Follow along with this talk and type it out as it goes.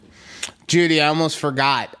Judy, I almost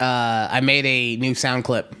forgot. I made a new sound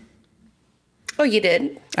clip. Oh, you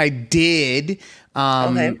did? I did.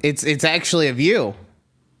 Okay. It's actually of you.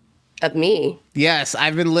 Of me? Yes,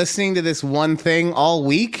 I've been listening to this one thing all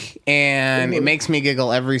week, and it makes me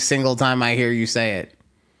giggle every single time I hear you say it.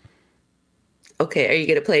 Okay, are you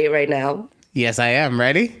going to play it right now? Yes, I am.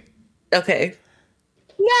 Ready? Okay.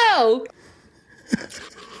 No!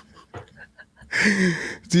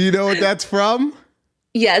 Do you know what that's from?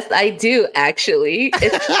 Yes, I do, actually.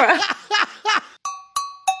 It's from...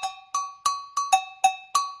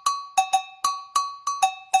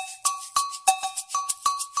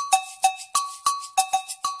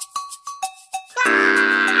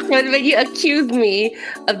 when you accused me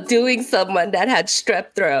of doing someone that had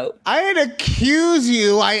strep throat. I didn't accuse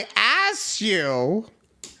you. I asked you.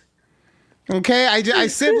 Okay, I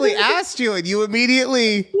simply asked you, and you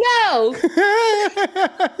immediately... No!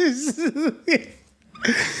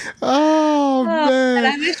 Oh, man. And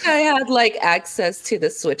I wish I had, like, access to the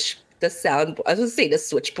sound... I was going to say the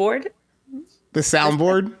switchboard. The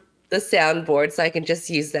soundboard? The soundboard, so I can just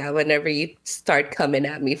use that whenever you start coming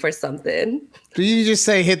at me for something. So you just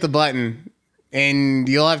say hit the button, and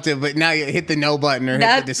you'll have to. But now you hit the no button or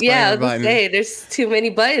hit the disclaimer button. Say, there's too many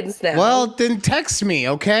buttons now. Well, then text me,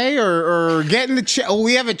 okay, or get in the chat. Oh,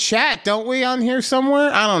 we have a chat, don't we, on here somewhere?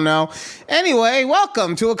 I don't know. Anyway,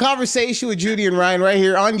 welcome to a conversation with Judy and Ryan right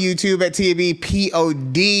here on YouTube at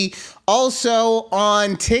TABPOD. Also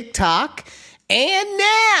on TikTok, and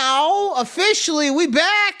now officially we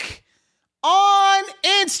back on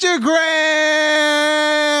Instagram.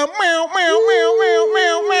 Meow, meow, meow, meow,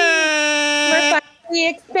 meow, meow. We're finally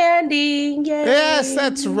expanding. Yay. Yes,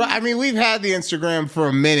 that's right. I mean, we've had the Instagram for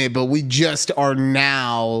a minute, but we just are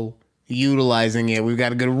now utilizing it. We've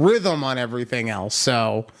got a good rhythm on everything else.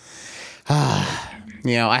 So,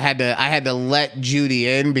 you know, I had to let Judy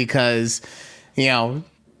in because, you know,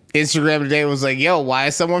 Instagram today was like, yo, why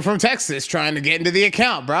is someone from Texas trying to get into the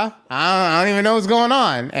account, bruh? I don't even know what's going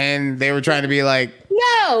on. And they were trying to be like,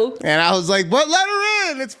 no. And I was like, but let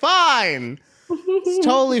her in. It's fine. It's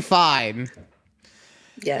totally fine.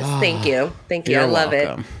 Yes, thank you. Thank you. You're I love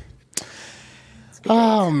welcome. it.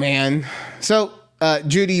 Oh, man. So,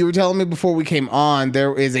 Judy, you were telling me before we came on,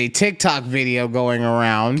 there is a TikTok video going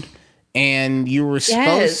around. And you were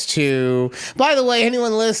supposed to... By the way,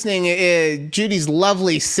 anyone listening, Judy's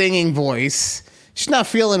lovely singing voice. She's not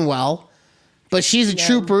feeling well, but she's a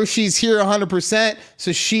trooper. She's here 100%,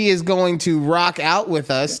 so she is going to rock out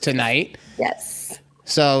with us tonight. Yes.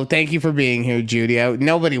 So thank you for being here, Judy.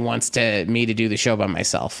 Nobody wants me to do the show by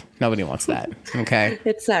myself. Nobody wants that. Okay.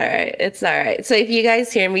 It's all right. It's all right. So if you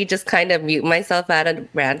guys hear me just kind of mute myself out at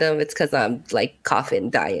random, it's because I'm like coughing,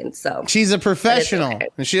 dying. So she's a professional. Okay.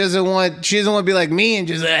 And she doesn't want to be like me and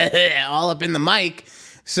just all up in the mic.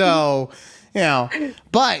 So, you know,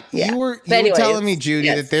 but you were telling me, Judy,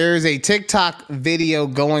 that there's a TikTok video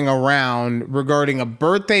going around regarding a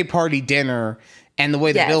birthday party dinner and the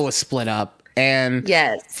way the bill was split up. And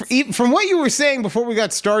from what you were saying before we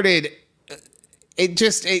got started,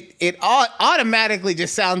 it automatically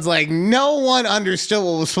just sounds like no one understood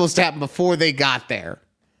what was supposed to happen before they got there.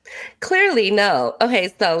 Clearly, no.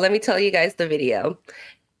 Okay, so let me tell you guys the video.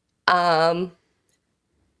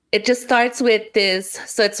 It just starts with this.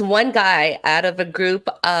 So it's one guy out of a group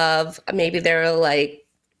of maybe there are like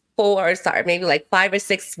maybe like 5 or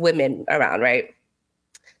 6 women around, right?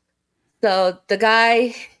 So the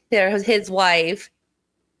guy... his wife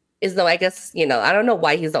is though, I guess, you know, I don't know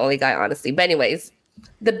why he's the only guy, honestly. But anyways,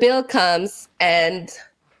 the bill comes and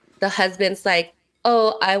the husband's like,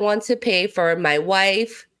 oh, I want to pay for my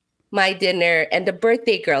wife, my dinner, and the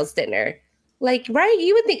birthday girl's dinner. Like, right?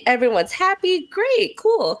 You would think everyone's happy. Great,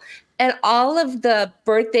 cool. And all of the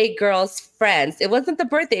birthday girl's friends, it wasn't the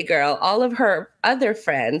birthday girl, all of her other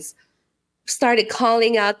friends started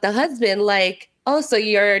calling out the husband like, oh, so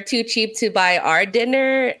you're too cheap to buy our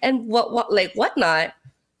dinner and whatnot.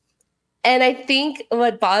 And I think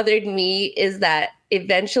what bothered me is that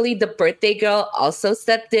eventually the birthday girl also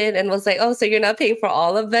stepped in and was like, oh, so you're not paying for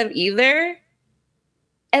all of them either?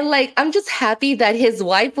 And like, I'm just happy that his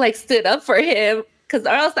wife like stood up for him, because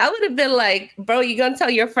or else I would have been like, bro, you gonna tell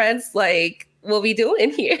your friends like what we doing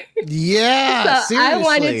here? Yeah, so seriously. I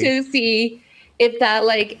wanted to see if that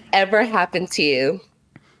like ever happened to you.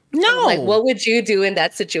 No. Like, what would you do in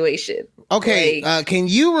that situation? Okay, like, can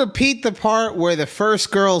you repeat the part where the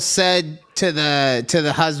first girl said to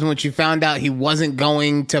the husband when she found out he wasn't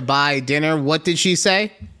going to buy dinner? What did she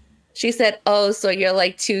say? She said, oh, so you're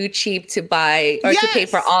like too cheap to buy or to pay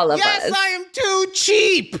for all of us. Yes, I am too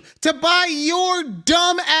cheap to buy your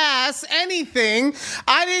dumb ass anything.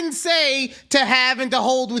 I didn't say to have and to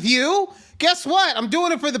hold with you. guess what? I'm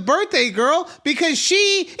doing it for the birthday girl because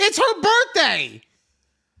it's her birthday.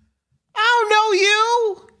 I don't know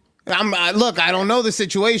you. Look, I don't know the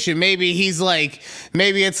situation. Maybe it's like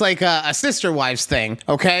a sister wives thing.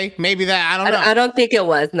 Okay, maybe that. I don't know. I don't think it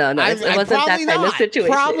was. No, it wasn't that kind of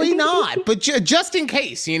situation. Probably not. But just in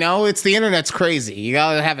case, it's the internet's crazy. You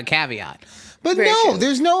gotta have a caveat. But Very no,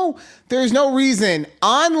 true. there's no reason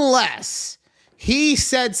unless he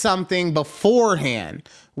said something beforehand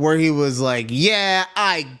where he was like, "Yeah,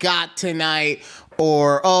 I got tonight,"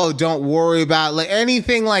 or "Oh, don't worry about it," like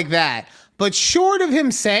anything like that. But short of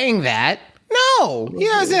him saying that, no, he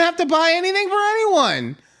doesn't have to buy anything for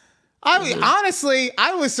anyone. Honestly,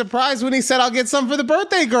 I was surprised when he said, "I'll get some for the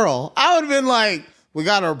birthday girl." I would have been like, "We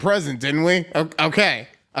got her a present, didn't we?" Okay.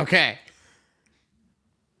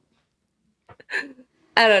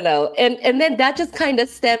 I don't know. And then that just kind of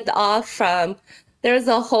stemmed off from, there's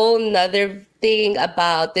a whole nother thing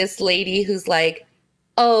about this lady who's like,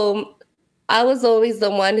 "Oh, I was always the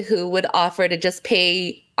one who would offer to just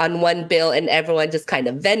pay on one bill and everyone just kind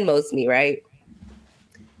of Venmos me," right?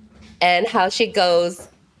 And how she goes,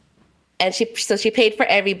 and she paid for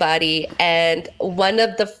everybody, and one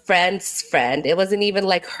of the friend's friend, it wasn't even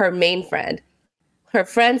like her main friend, her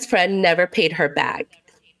friend's friend never paid her back.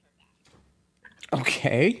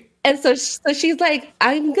 Okay. And so she's like,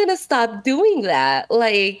 "I'm gonna stop doing that,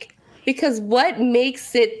 like, because what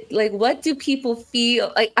makes it, like, what do people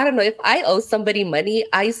feel like? I don't know, if I owe somebody money,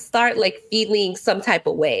 I start like feeling some type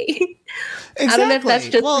of way." Exactly. I don't know if that's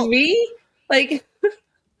just me, like.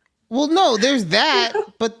 Well, no, there's that,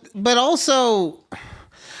 but also, I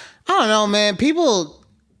don't know, man. People,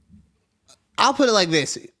 I'll put it like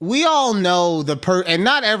this: we all know and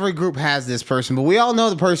not every group has this person, but we all know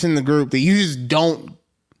the person in the group that you just don't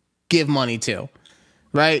give money to,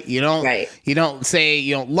 right? You don't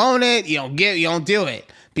loan it, you don't do it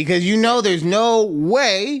because there's no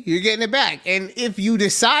way you're getting it back. And if you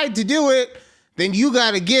decide to do it, then you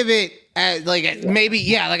got to give it as like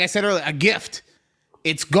I said earlier, a gift.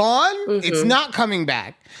 It's gone. Mm-hmm. It's not coming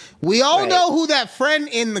back. We all know who that friend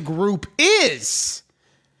in the group is.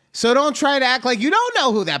 So don't try to act like you don't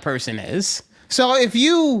know who that person is. So if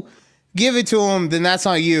you give it to him, then that's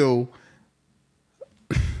on you.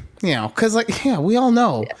 Because we all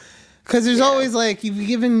know. Because there's always like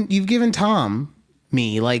you've given Tom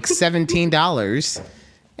me like $17,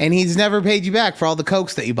 and he's never paid you back for all the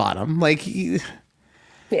Cokes that you bought him. Like,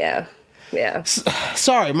 yeah.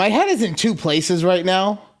 Sorry, my head is in two places right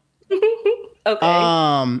now.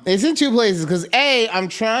 Okay. It's in two places because I'm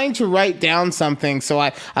trying to write down something. So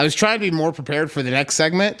I was trying to be more prepared for the next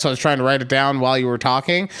segment. So I was trying to write it down while you were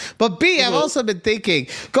talking. But B, I've also been thinking,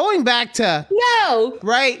 going back to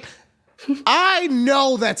right. I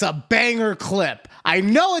know that's a banger clip. I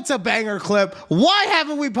know it's a banger clip. Why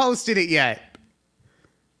haven't we posted it yet?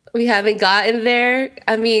 We haven't gotten there.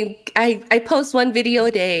 I mean, I post one video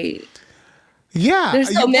a day. Yeah,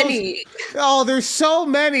 there's so many. There's so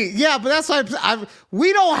many. Yeah, but that's why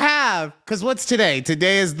we don't have, because what's today?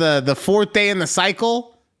 Today is the fourth day in the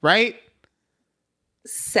cycle, right?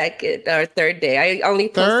 Second or third day. I only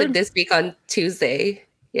posted this week on Tuesday.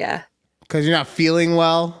 Yeah. Because you're not feeling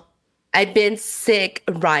well? I've been sick,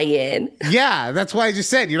 Ryan. Yeah, that's why I just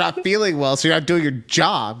said you're not feeling well, so you're not doing your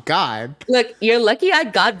job. God. Look, you're lucky I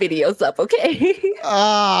got videos up, okay?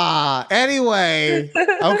 Anyway.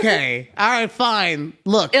 Okay. All right, fine.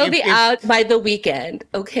 Look. It'll be out by the weekend,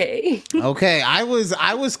 okay? Okay, I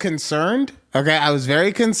was concerned. Okay, I was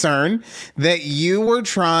very concerned that you were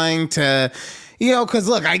trying to... because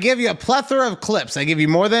look, I give you a plethora of clips. I give you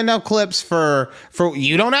more than enough clips for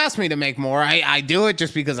you don't ask me to make more. I do it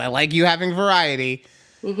just because I like you having variety.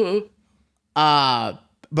 Mm-hmm.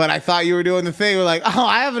 But I thought you were doing the thing where like,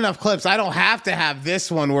 I have enough clips. I don't have to have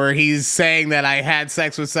this one where he's saying that I had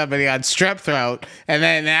sex with somebody on strep throat. And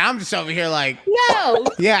then I'm just over here like, no.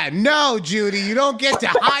 Yeah, no, Judy, you don't get to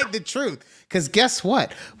hide the truth. Because guess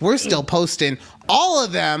what? We're still posting all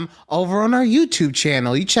of them over on our YouTube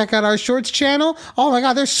channel. You check out our shorts channel. Oh my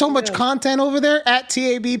God, there's so much content over there at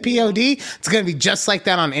TABPOD. It's going to be just like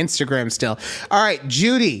that on Instagram still. All right,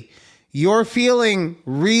 Judy, you're feeling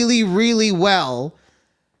really, really well,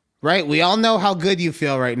 right? We all know how good you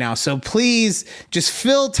feel right now. So please just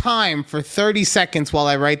fill time for 30 seconds while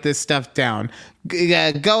I write this stuff down.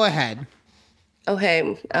 Go ahead.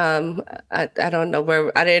 Okay, I don't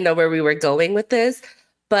know I didn't know where we were going with this,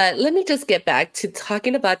 but let me just get back to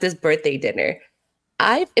talking about this birthday dinner.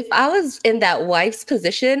 If I was in that wife's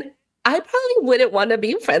position, I probably wouldn't want to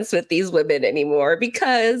be friends with these women anymore,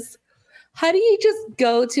 because how do you just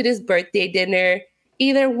go to this birthday dinner,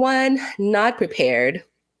 either one, not prepared,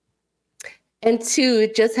 And two,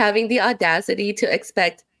 just having the audacity to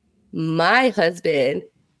expect my husband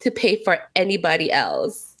to pay for anybody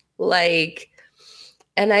else. Like,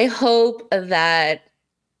 and I hope that,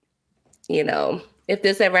 if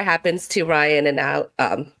this ever happens to Ryan and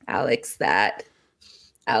Alex, that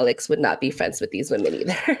Alex would not be friends with these women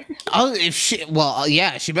either. Oh,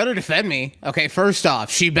 yeah, she better defend me. Okay, first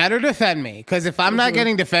off, she better defend me. Because if I'm not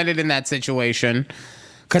getting defended in that situation,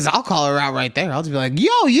 because I'll call her out right there. I'll just be like,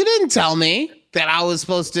 yo, you didn't tell me that I was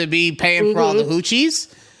supposed to be paying for all the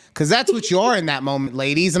hoochies. Because that's what you are in that moment,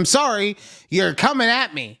 ladies. I'm sorry. You're coming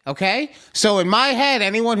at me, okay? So in my head,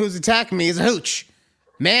 anyone who's attacking me is a hooch.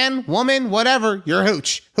 Man, woman, whatever, you're a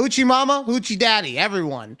hooch. Hoochie mama, hoochie daddy,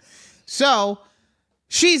 everyone. So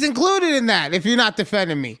she's included in that if you're not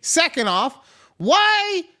defending me. Second off,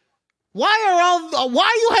 why are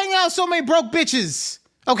you hanging out with so many broke bitches?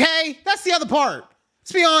 Okay? That's the other part.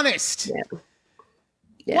 Let's be honest. Yeah.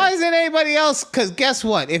 Yeah. Why isn't anybody else? Because guess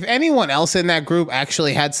what? If anyone else in that group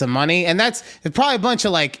actually had some money, and it's probably a bunch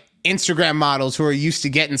of like Instagram models who are used to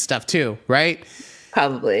getting stuff too, right?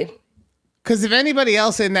 Probably. Because if anybody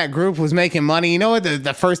else in that group was making money, you know what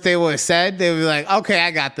the first they would have said? They would be like, okay,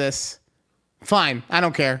 I got this. Fine. I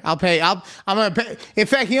don't care. I'll pay. I'm going to pay. In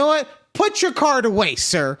fact, you know what? Put your card away,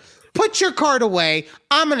 sir. Put your card away.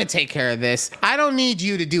 I'm going to take care of this. I don't need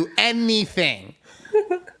you to do anything.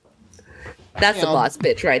 That's the boss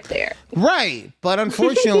bitch right there. Right. But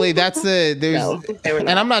unfortunately, there's, and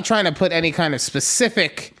I'm not trying to put any kind of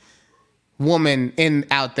specific woman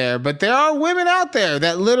out there, but there are women out there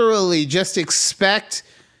that literally just expect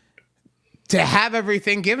to have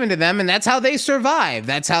everything given to them, and that's how they survive.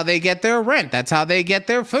 That's how they get their rent. That's how they get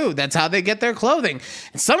their food. That's how they get their clothing.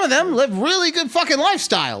 And some of them live really good fucking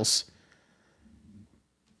lifestyles.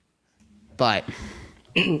 But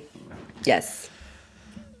yes.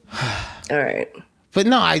 All right. But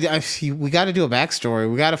no, we got to do a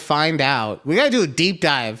backstory. We got to find out. We got to do a deep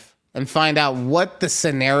dive and find out what the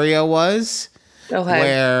scenario was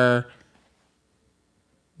where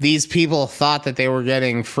these people thought that they were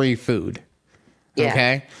getting free food. Yeah.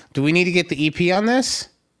 Okay. Do we need to get the EP on this?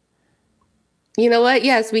 You know what?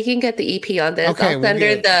 Yes, we can get the EP on this. Okay, I'll send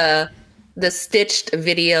her the stitched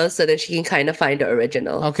video so that she can kind of find the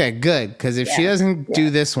original. Okay, good. Because if she doesn't do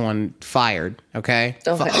this one, fired. Okay.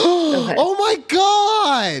 Okay. Oh my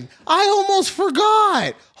God! I almost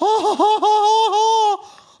forgot.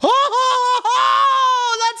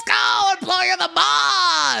 Let's go! Employee of the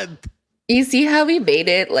month. You see how we made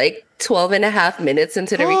it like 12 and a half minutes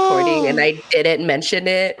into the recording and I didn't mention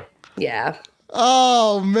it? Yeah.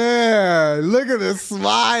 Oh, man. Look at this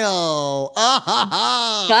smile.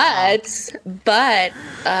 But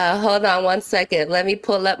hold on one second. Let me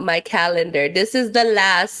pull up my calendar. This is the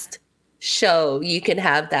last show. You can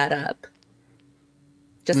have that up.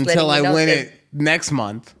 Just until I win it next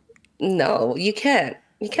month. No, you can't.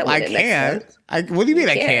 You can't win it next month. What do you mean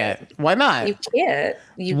I can't? Why not? You can't.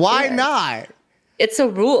 Why not? It's a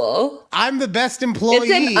rule. I'm the best employee.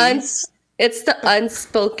 It's the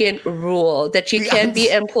unspoken rule that you can be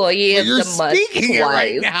employee of the month. You're speaking it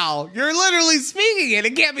right now. You're literally speaking it.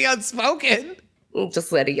 It can't be unspoken. I'm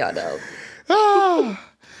just letting y'all know.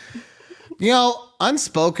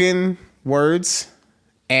 Unspoken words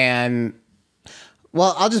and,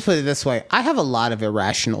 well, I'll just put it this way. I have a lot of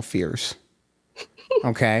irrational fears.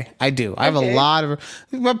 Okay, I do. I have a lot of.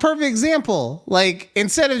 A perfect example. Like,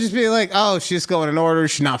 instead of just being like, oh, she's just going in order,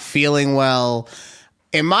 she's not feeling well.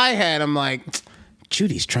 In my head, I'm like,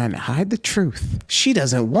 Judy's trying to hide the truth. She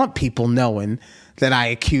doesn't want people knowing that I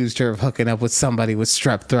accused her of hooking up with somebody with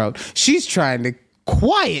strep throat. She's trying to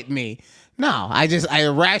quiet me. No, I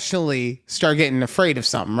irrationally start getting afraid of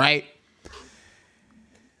something, right?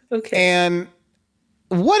 Okay. And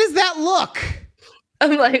what does that look?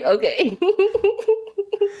 I'm like, okay.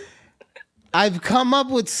 I've come up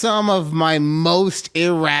with some of my most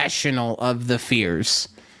irrational of the fears.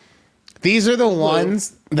 These are the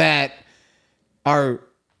ones that are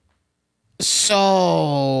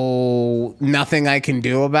so nothing I can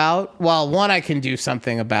do about. Well, one I can do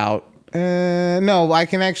something about. No, I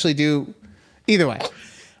can actually do either way.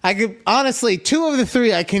 I could honestly, two of the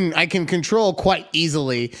three I can control quite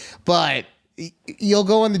easily, but you'll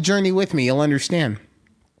go on the journey with me. You'll understand.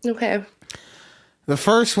 Okay. The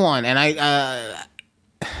first one, and I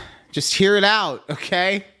just hear it out,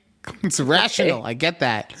 okay? It's rational. Okay. I get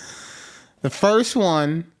that. The first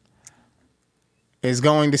one is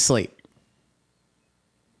going to sleep.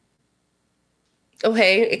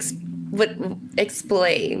 Okay,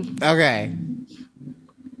 explain. Okay.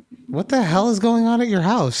 What the hell is going on at your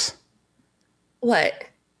house? What?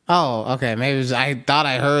 Oh, okay. Maybe I thought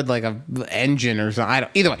I heard like a engine or something. I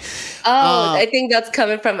don't. Either way. Oh, I think that's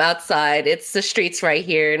coming from outside. It's the streets right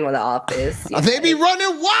here in the office. Yeah. They be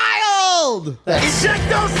running wild. That's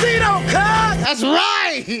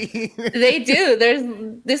right. They do. There's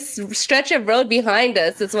this stretch of road behind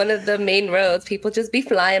us. It's one of the main roads. People just be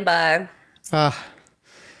flying by.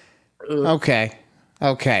 Okay.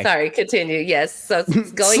 Okay. Sorry, continue. Yes. So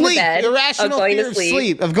it's going Sleep. to bed. Irrational going fear to of sleep.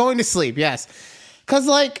 sleep. Of going to sleep. Yes. Because,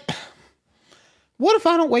 like, what if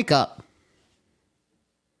I don't wake up?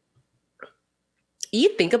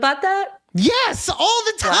 You think about that? Yes, all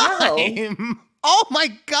the time. Wow. Oh my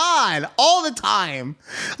God, all the time.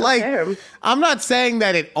 Like, Okay. I'm not saying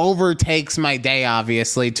that it overtakes my day,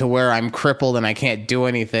 obviously, to where I'm crippled and I can't do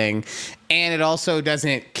anything. And it also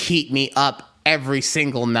doesn't keep me up every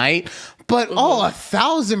single night. But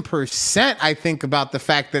 1,000%, I think about the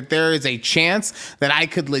fact that there is a chance that I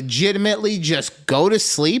could legitimately just go to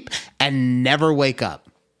sleep and never wake up.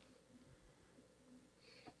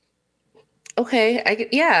 Okay.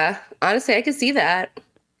 Yeah. Honestly, I could see that.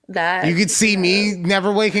 You could see me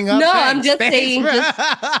never waking up. No, Thanks. I'm just saying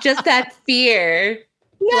just that fear.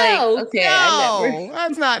 No, Like, okay, no,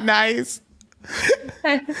 that's not nice.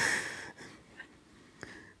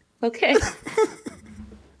 Okay.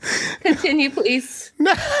 Continue, please.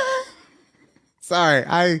 No. Sorry,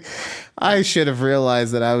 I should have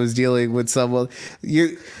realized that I was dealing with someone.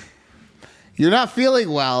 You're not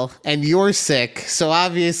feeling well and you're sick. So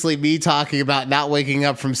obviously me talking about not waking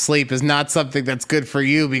up from sleep is not something that's good for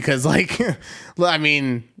you because, like, I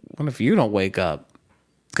mean, what if you don't wake up?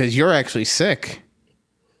 Because you're actually sick.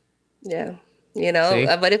 Yeah. You know, See?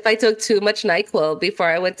 but if I took too much NyQuil before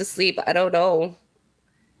I went to sleep, I don't know.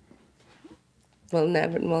 We'll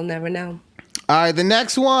never know. All right, the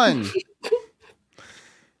next one.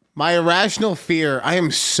 My irrational fear. I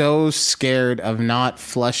am so scared of not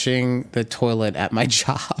flushing the toilet at my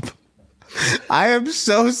job. I am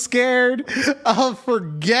so scared of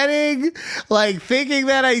forgetting, like thinking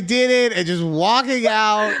that I did it and just walking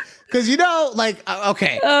out. Because, you know, like,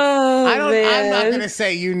 okay. Oh, I'm not going to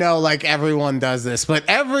say, you know, like everyone does this, but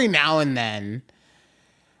every now and then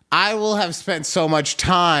I will have spent so much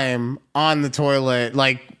time on the toilet,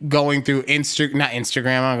 like going through on Instagram,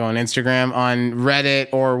 on Reddit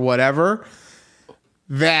or whatever,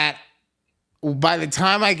 that by the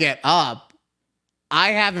time I get up,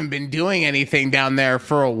 I haven't been doing anything down there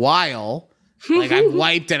for a while. Like I've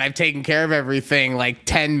wiped and I've taken care of everything like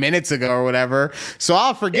 10 minutes ago or whatever. So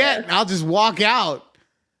I'll forget and I'll just walk out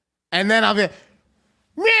and then I'll be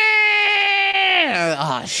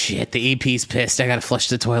oh shit, the EP's pissed. I gotta flush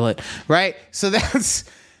the toilet. Right? So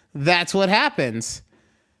that's what happens.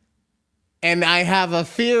 And I have a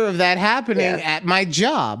fear of that happening at my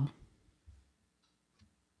job.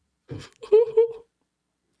 Are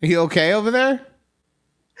you okay over there?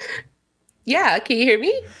 Yeah, can you hear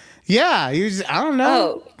me? Yeah, I don't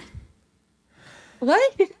know. Oh.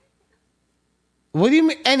 What? What do you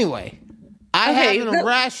mean? Anyway, I have an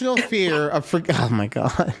irrational fear of oh my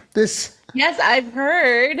God. Yes, I've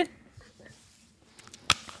heard.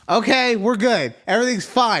 Okay, we're good. Everything's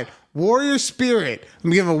fine. Warrior spirit.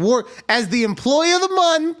 I'm giving as the employee of the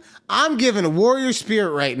month. I'm giving a warrior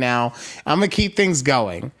spirit right now. I'm gonna keep things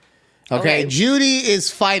going. Okay, Judy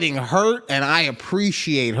is fighting hurt, and I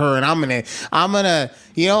appreciate her. And I'm gonna, I'm gonna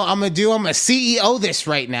CEO this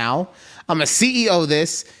right now. I'm gonna CEO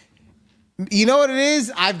this. You know what it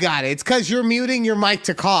is? I've got it. It's because you're muting your mic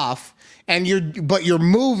to cough, but you're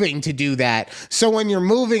moving to do that. So when you're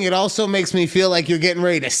moving, it also makes me feel like you're getting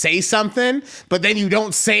ready to say something, but then you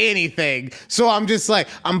don't say anything. So I'm just like,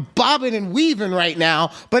 I'm bobbing and weaving right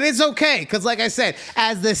now, but it's okay. Because like I said,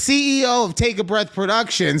 as the CEO of Take a Breath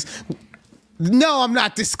Productions, no, I'm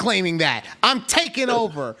not disclaiming that. I'm taking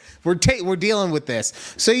over. We're dealing with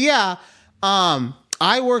this. So yeah,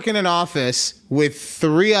 I work in an office with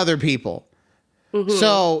 3 other people. Mm-hmm.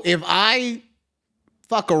 So if I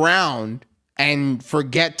fuck around and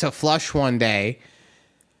forget to flush one day,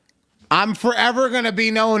 I'm forever going to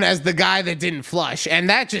be known as the guy that didn't flush. And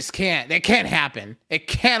that can't happen. It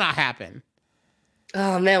cannot happen.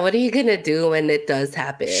 Oh man, what are you going to do when it does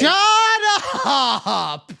happen? Shut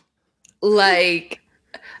up. Like,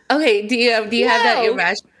 okay, do you have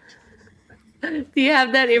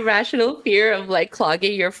that irrational fear of like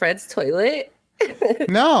clogging your friend's toilet?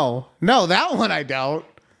 No, that one I don't.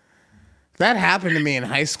 That happened to me in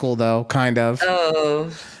high school, though, kind of.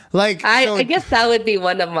 Oh, like I guess that would be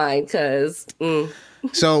one of mine, because.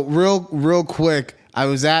 So real quick, I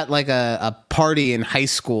was at like a party in high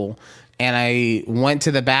school, and I went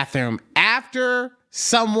to the bathroom after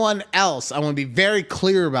someone else. I want to be very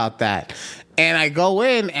clear about that. And I go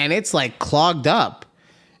in and it's like clogged up.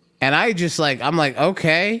 And I'm like,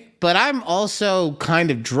 okay. But I'm also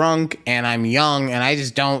kind of drunk and I'm young and I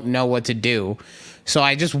just don't know what to do. So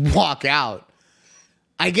I just walk out.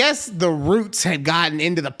 I guess the roots had gotten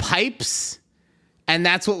into the pipes and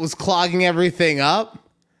that's what was clogging everything up.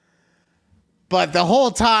 But the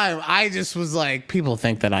whole time I just was like, people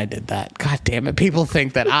think that I did that. God damn it. People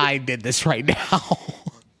think that I did this right now.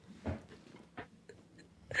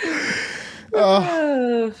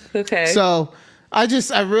 Okay. So I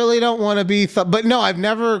really don't want to be, but no, I've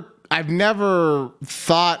never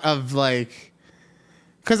thought of like,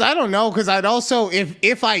 cause I don't know. Cause I'd also,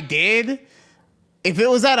 if I did, if it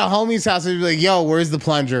was at a homie's house, I'd be like, yo, where's the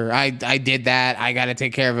plunger? I did that. I got to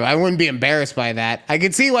take care of it. I wouldn't be embarrassed by that. I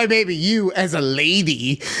could see why maybe you as a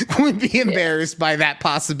lady would be embarrassed by that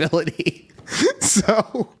possibility. So,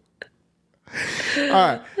 all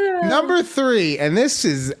right. Number 3, and this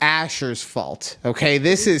is Asher's fault. Okay.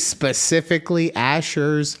 This is specifically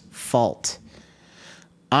Asher's fault.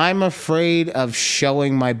 I'm afraid of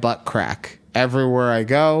showing my butt crack everywhere I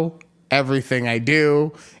go, everything I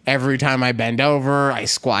do. Every time I bend over, I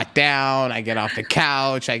squat down, I get off the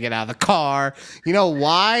couch, I get out of the car. You know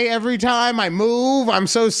why every time I move, I'm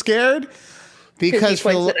so scared? Because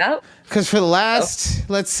for the last,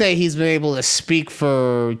 let's say he's been able to speak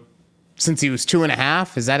since he was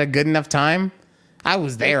 2.5. Is that a good enough time? I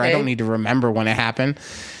was there. Okay. I don't need to remember when it happened.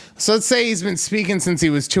 So let's say he's been speaking since he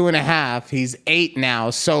was 2.5. He's 8 now.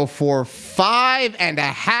 So for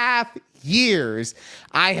 5.5 years,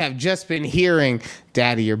 I have just been hearing,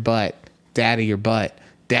 daddy, your butt, daddy, your butt,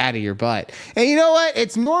 daddy, your butt. And you know what?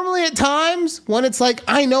 It's normally at times when it's like,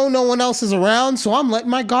 I know no one else is around, so I'm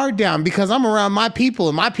letting my guard down because I'm around my people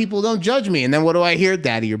and my people don't judge me. And then what do I hear?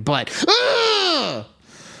 Daddy, your butt. Ugh!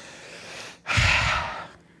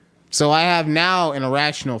 So I have now an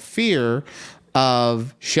irrational fear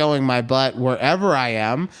of showing my butt wherever I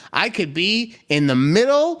am. I could be in the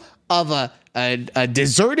middle of a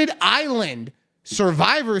deserted island,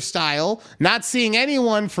 Survivor style, not seeing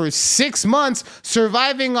anyone for 6 months,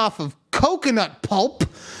 surviving off of coconut pulp,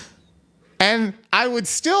 and I would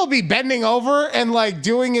still be bending over and like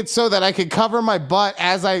doing it so that I could cover my butt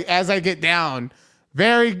as I get down,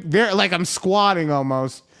 very, very like I'm squatting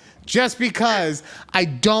almost, just because I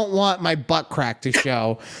don't want my butt crack to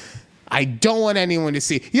show. I don't want anyone to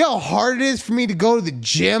see. You know how hard it is for me to go to the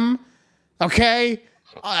gym, okay?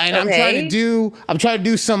 And I'm trying to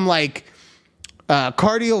do some like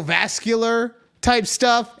cardiovascular type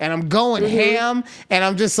stuff, and I'm going ham, and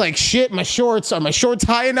I'm just like, shit, are my shorts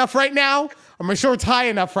high enough right now? Is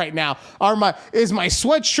my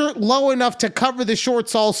sweatshirt low enough to cover the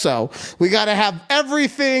shorts also? We got to have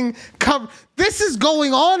everything covered. This is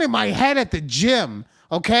going on in my head at the gym.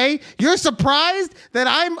 Okay? You're surprised that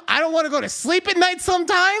I don't want to go to sleep at night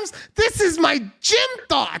sometimes? This is my gym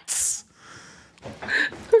thoughts.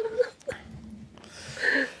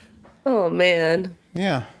 Oh, man.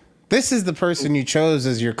 Yeah. This is the person you chose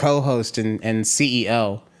as your co-host and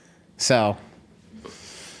CEO. So.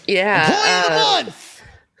 Yeah. Employee of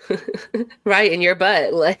the month! Right in your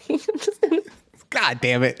butt. Like. God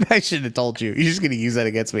damn it. I shouldn't have told you. You're just going to use that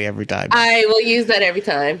against me every time. I will use that every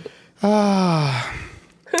time.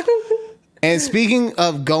 And speaking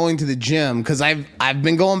of going to the gym, because I've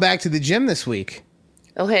been going back to the gym this week.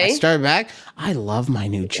 Okay. I started back. I love my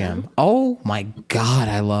new gym. Oh my God,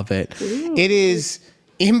 I love it. Ooh. It is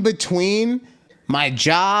in between my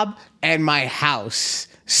job and my house.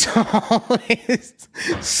 So it's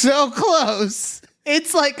so close.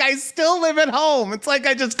 It's like I still live at home. It's like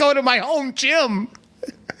I just go to my home gym.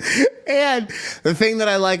 And the thing that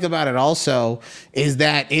I like about it also is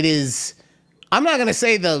that it is, I'm not going to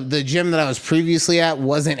say the gym that I was previously at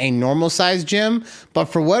wasn't a normal size gym, but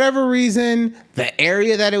for whatever reason, the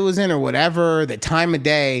area that it was in or whatever, the time of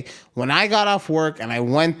day, when I got off work and I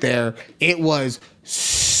went there, it was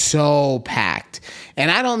so packed. And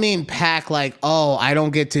I don't mean packed like, oh, I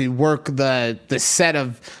don't get to work the set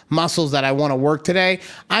of muscles that I want to work today.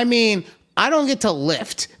 I mean, I don't get to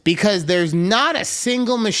lift because there's not a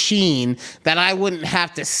single machine that I wouldn't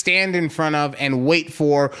have to stand in front of and wait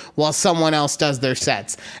for while someone else does their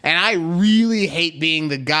sets. And I really hate being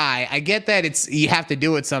the guy. I get that you have to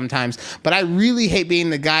do it sometimes, but I really hate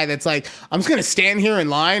being the guy that's like, I'm just going to stand here in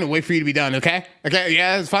line and wait for you to be done. Okay. Okay.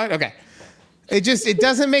 Yeah, that's fine. Okay. It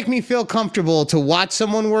doesn't make me feel comfortable to watch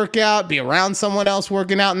someone work out, be around someone else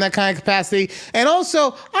working out in that kind of capacity. And also,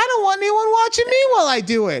 I don't want anyone watching me while I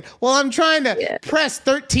do it. While I'm trying to press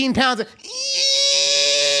 13 pounds.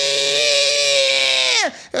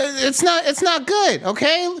 it's not good,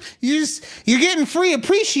 okay? You're getting free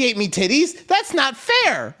appreciate me titties. That's not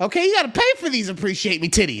fair, okay? You got to pay for these appreciate me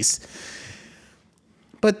titties.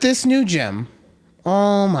 But this new gym,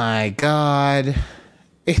 oh my God,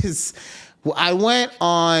 I went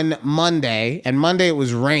on Monday, and Monday it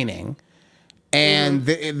was raining, and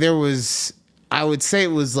there was, I would say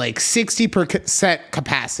it was like 60%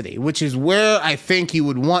 capacity, which is where I think you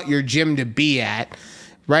would want your gym to be at,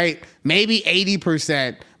 right? Maybe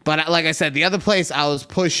 80%. But like I said, the other place I was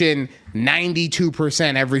pushing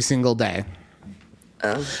 92% every single day.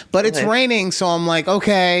 But it's raining, so I'm like,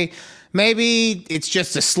 okay, maybe it's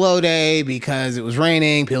just a slow day because it was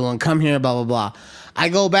raining. People don't come here, blah, blah, blah. I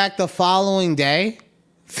go back the following day.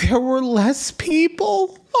 There were less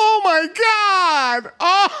people. Oh, my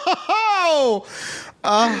God.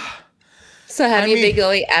 So have you been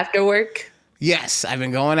going after work? Yes, I've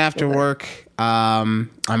been going after work. I'm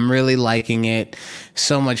really liking it.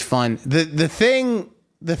 So much fun. The thing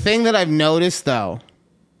that I've noticed, though,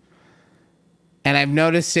 and I've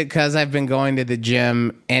noticed it because I've been going to the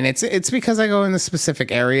gym, and it's because I go in the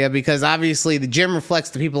specific area, because obviously the gym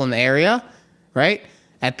reflects the people in the area, right?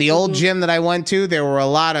 At the old gym that I went to, there were a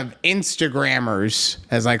lot of Instagrammers,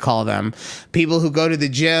 as I call them, people who go to the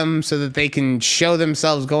gym so that they can show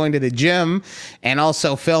themselves going to the gym and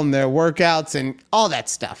also film their workouts and all that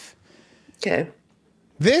stuff. Okay.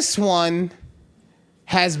 This one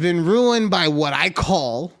has been ruined by what I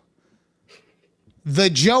call the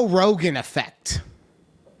Joe Rogan effect.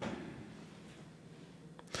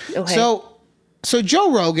 Okay. So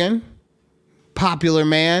Joe Rogan, popular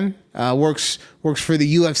man, works for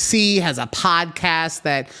the UFC, has a podcast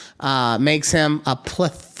that makes him a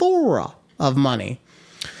plethora of money.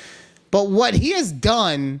 But what he has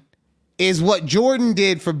done is what Jordan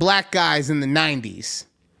did for black guys in the 90s.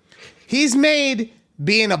 He's made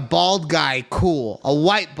being a bald guy cool, a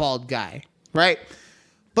white bald guy, right?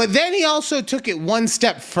 But then he also took it one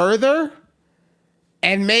step further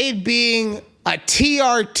and made being a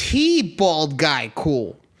TRT bald guy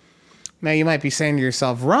cool. Now you might be saying to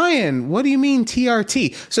yourself, Ryan, what do you mean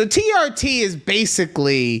TRT? So TRT is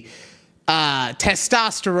basically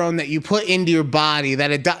testosterone that you put into your body,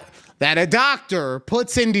 that a doctor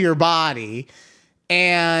puts into your body,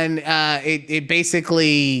 and it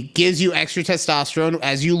basically gives you extra testosterone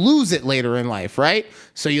as you lose it later in life, right?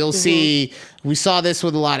 So you'll see, we saw this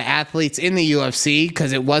with a lot of athletes in the UFC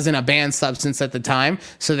because it wasn't a banned substance at the time.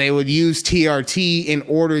 So they would use TRT in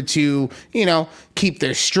order to, keep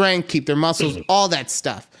their strength, keep their muscles, all that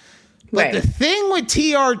stuff. But the thing with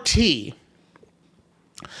TRT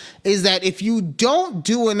is that if you don't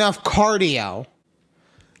do enough cardio,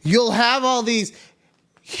 you'll have all these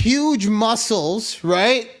huge muscles,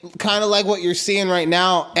 right? Kind of like what you're seeing right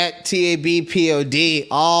now at TABPOD,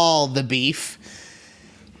 all the beef.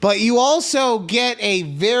 But you also get a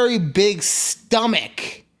very big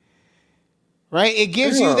stomach, right? It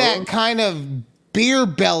gives you that kind of beer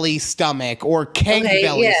belly stomach or keg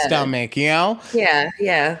belly stomach, Yeah,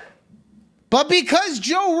 yeah. But because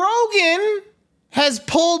Joe Rogan has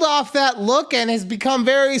pulled off that look and has become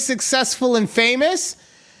very successful and famous,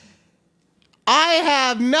 I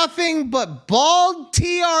have nothing but bald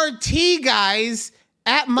TRT guys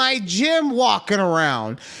at my gym walking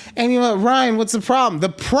around. And Ryan, what's the problem? The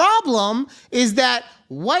problem is that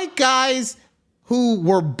white guys who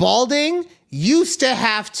were balding used to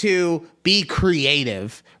have to be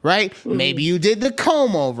creative, right? Maybe you did the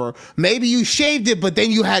comb over. Maybe you shaved it, but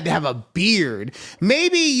then you had to have a beard.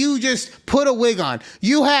 Maybe you just put a wig on.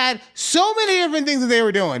 You had so many different things that they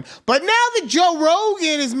were doing. But now that Joe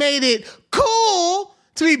Rogan has made it cool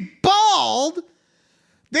to be bald,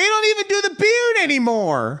 they don't even do the beard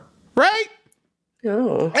anymore, right?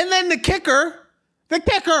 Oh. And then the kicker.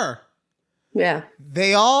 Yeah.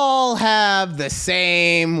 They all have the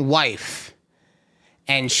same wife.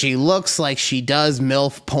 And she looks like she does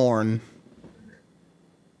MILF porn.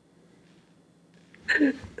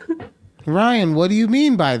 Ryan, what do you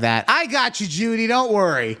mean by that? I got you, Judy. Don't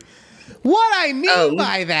worry. What I mean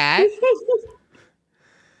by that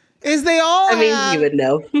is they all you would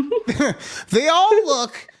know. They all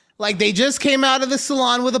look like they just came out of the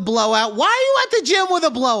salon with a blowout. Why are you at the gym with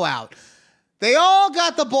a blowout? They all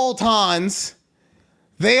got the bolt-ons.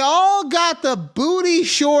 They all got the booty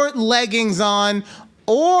short leggings on,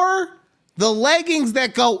 or the leggings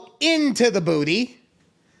that go into the booty.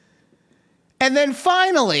 And then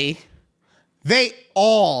finally, they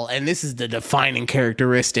all, and this is the defining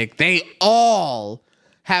characteristic, they all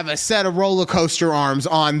have a set of roller coaster arms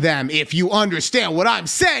on them, if you understand what I'm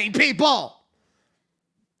saying, people.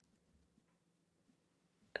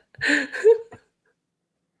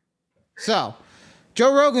 So,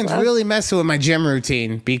 Joe Rogan's really messing with my gym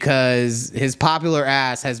routine because his popular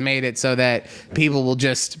ass has made it so that people will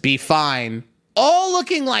just be fine, all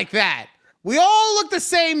looking like that. We all look the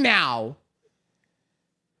same now.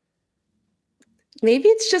 Maybe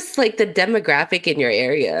it's just like the demographic in your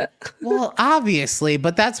area. Well, obviously,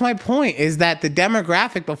 but that's my point, is that the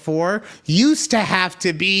demographic before used to have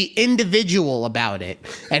to be individual about it.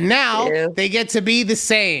 And now they get to be the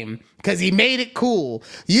same because he made it cool.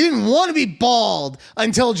 You didn't want to be bald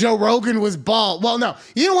until Joe Rogan was bald. Well, no,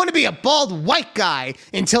 you didn't want to be a bald white guy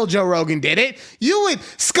until Joe Rogan did it.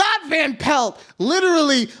 Scott Van Pelt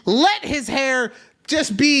literally let his hair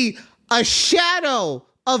just be a shadow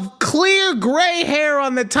of clear gray hair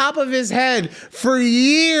on the top of his head for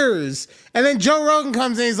years. And then Joe Rogan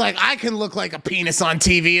comes in, he's like, I can look like a penis on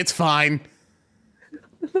TV. It's fine.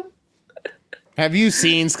 Have you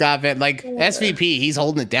seen Scott Van? Like, SVP, he's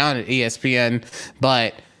holding it down at ESPN,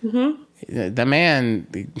 but the man,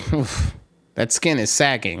 that skin is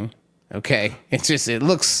sagging. Okay. It's just, it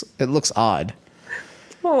looks odd.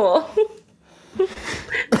 Oh.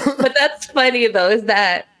 But that's funny though, is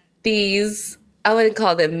that these, I wouldn't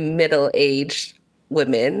call them middle-aged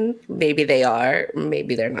women. Maybe they are,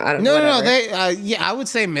 maybe they're not. I don't know. No, they, I would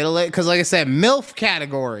say middle-aged, because like I said, MILF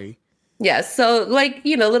category. Yeah, so like,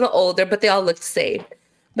 a little older, but they all look the same.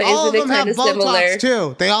 But all of isn't them it kind have of similar Botox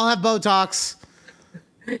too. They all have Botox.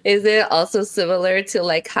 Is it also similar to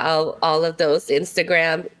like how all of those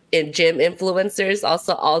Instagram and gym influencers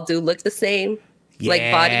also all do look the same?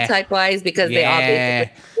 Like body type wise, because they all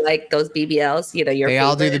basically like those BBLs, your They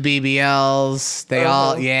all do the BBLs. They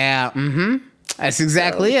all, That's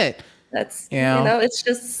exactly it. That's, it's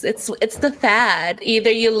just, it's the fad.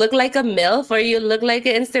 Either you look like a MILF or you look like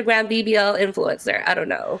an Instagram BBL influencer. I don't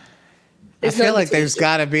know. I feel like there's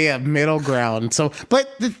got to be a middle ground. So,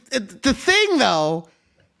 but the thing though,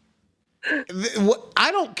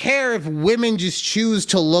 I don't care if women just choose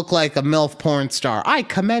to look like a MILF porn star. I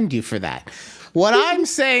commend you for that. What I'm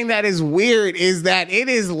saying that is weird is that it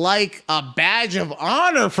is like a badge of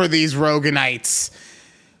honor for these Roganites.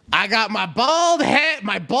 I got my bald head,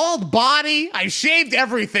 my bald body. I've shaved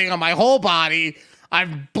everything on my whole body.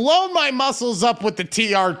 I've blown my muscles up with the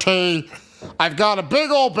TRT. I've got a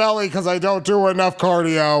big old belly because I don't do enough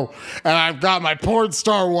cardio. And I've got my porn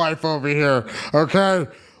star wife over here. Okay?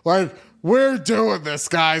 Like, we're doing this,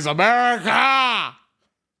 guys. America!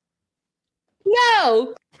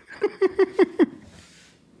 No!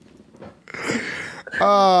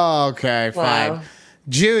 Oh, okay, fine. Wow.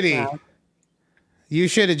 Judy, you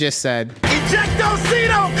should have just said,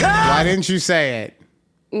 Ejectocito, why didn't you say it?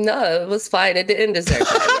 No, it was fine. It didn't deserve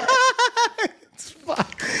that. It's fine.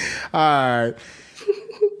 All right.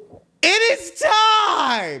 It is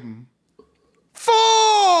time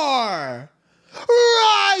for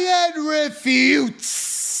Ryan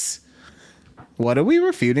Refutes. What are we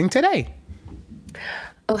refuting today?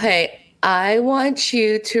 Okay, I want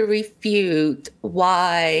you to refute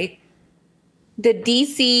why the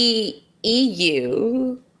DCEU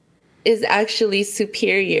is actually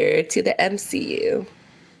superior to the MCU.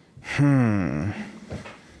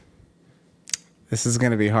 This is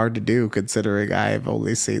going to be hard to do considering I've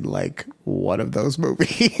only seen like one of those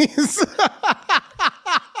movies.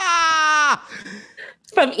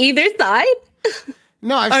 From either side?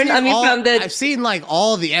 No, I've seen like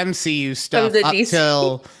all the MCU stuff up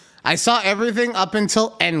till I saw everything up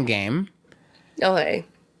until Endgame. Okay.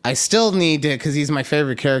 I still need to, because he's my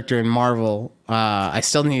favorite character in Marvel. I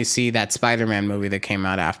still need to see that Spider-Man movie that came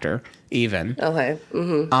out after, even. Okay.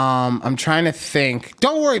 Mm-hmm. I'm trying to think.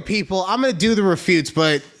 Don't worry, people. I'm gonna do the refutes,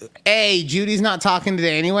 but A, Judy's not talking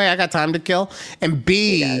today anyway. I got time to kill, and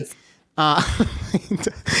B,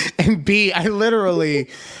 and B,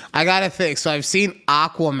 I gotta think. So I've seen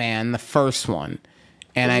Aquaman, the first one,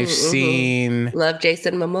 and I've seen love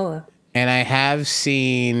Jason Momoa, and I have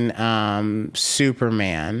seen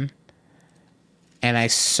Superman, and I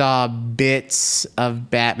saw bits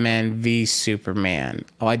of Batman v Superman.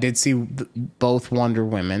 Oh, I did see both Wonder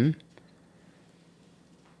Women.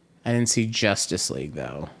 I didn't see Justice League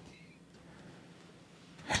though.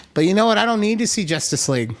 But you know what? I don't need to see Justice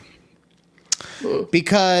League.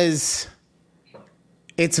 Because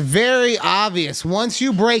it's very obvious once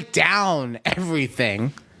you break down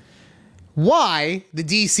everything why the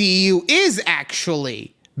DCEU is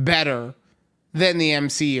actually better than the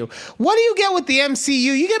MCU. What do you get with the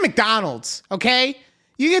MCU? You get McDonald's, okay?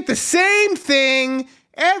 You get the same thing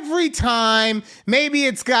every time. Maybe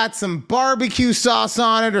it's got some barbecue sauce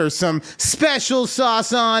on it or some special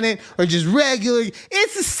sauce on it or just regular.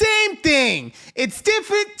 It's the same thing. It's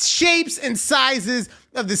different shapes and sizes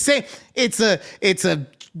of the same. It's a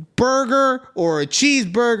burger or a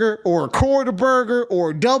cheeseburger or a quarter burger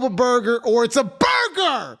or a double burger, or it's a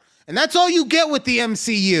burger. And that's all you get with the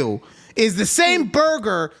MCU is the same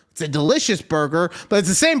burger. It's a delicious burger, but it's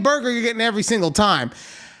the same burger you're getting every single time.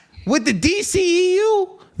 With the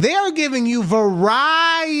DCEU, they are giving you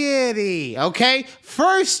variety, okay?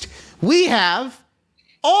 First, we have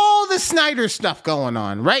all the Snyder stuff going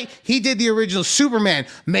on, right? He did the original Superman,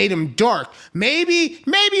 made him dark. Maybe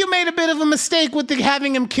you made a bit of a mistake with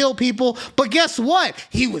having him kill people, but guess what?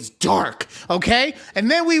 He was dark, okay?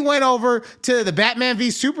 And then we went over to the Batman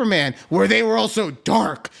v Superman, where they were also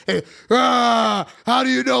dark. How do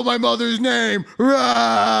you know my mother's name?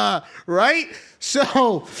 Right?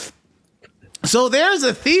 So there's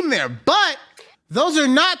a theme there, but those are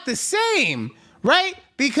not the same, right?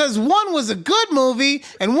 Because one was a good movie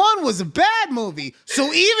and one was a bad movie. So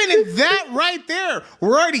even in that right there,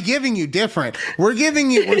 we're already giving you different. We're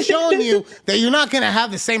showing you that you're not going to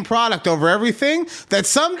have the same product over everything, that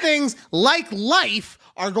some things like life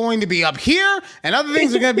are going to be up here and other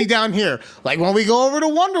things are going to be down here. Like when we go over to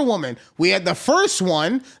Wonder Woman, we had the first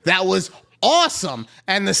one that was awesome,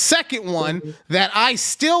 and the second one that I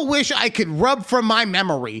still wish I could rub from my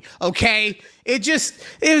memory, okay? It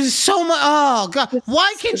was so much, oh God,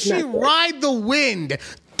 why can't she ride the wind?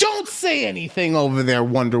 Don't say anything over there,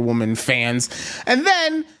 Wonder Woman fans. And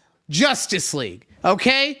then Justice League,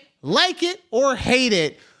 okay? Like it or hate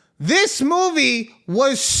it, this movie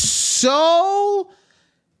was so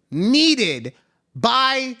needed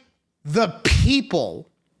by the people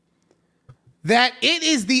that it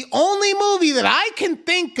is the only movie that I can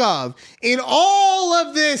think of in all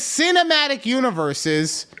of the cinematic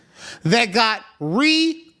universes that got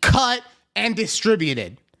recut and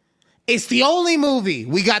distributed. It's the only movie.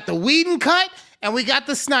 We got the Whedon cut and we got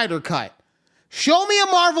the Snyder cut. Show me a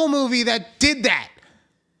Marvel movie that did that.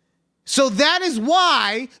 So that is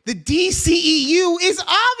why the DCEU is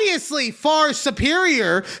obviously far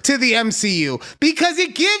superior to the MCU, because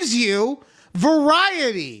it gives you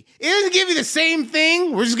variety. It doesn't give you the same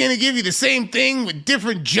thing. We're just going to give you the same thing with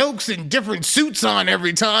different jokes and different suits on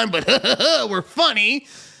every time, but we're funny.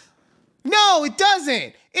 No, it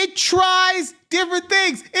doesn't. It tries different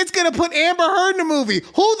things. It's going to put Amber Heard in the movie.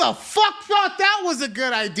 Who the fuck thought that was a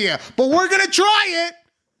good idea? But we're going to try it.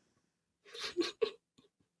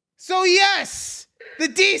 So yes, the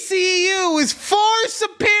DCEU is far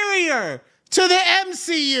superior to the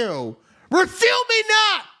MCU. Refute me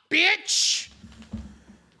not, bitch.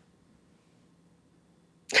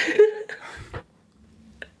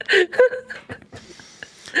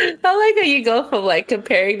 I like how you go from like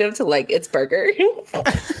comparing them to like it's burger.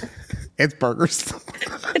 It's burgers. It's burgers.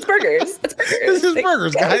 It's burgers. This is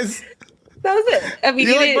burgers, guys. That was it. I mean,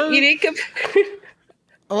 you didn't compare.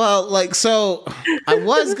 Well, like, so I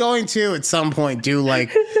was going to at some point do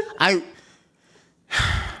like,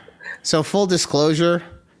 so full disclosure,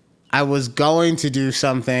 I was going to do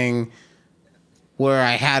something where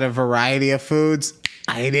I had a variety of foods.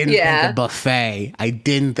 I didn't think a buffet.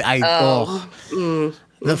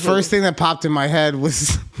 The first thing that popped in my head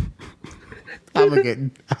was, I'm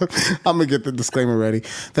gonna get the disclaimer ready.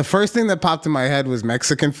 The first thing that popped in my head was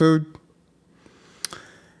Mexican food.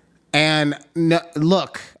 And no,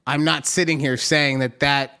 look, I'm not sitting here saying that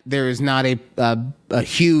there is not a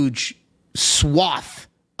huge swath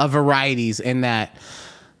of varieties in that.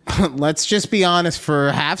 Let's just be honest for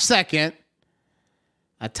a half second.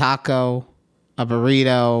 A taco, a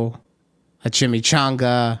burrito, a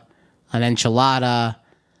chimichanga, an enchilada.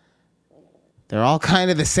 They're all kind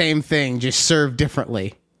of the same thing, just served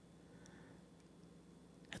differently.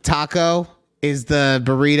 A taco is the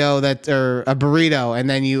burrito or a burrito, and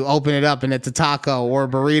then you open it up and it's a taco, or a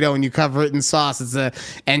burrito and you cover it in sauce. It's a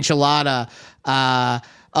enchilada.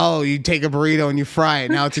 You take a burrito and you fry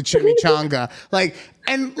it. Now it's a chimichanga.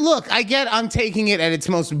 And look, I get I'm taking it at its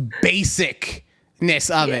most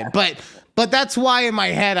basicness of it, but that's why in my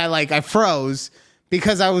head I froze,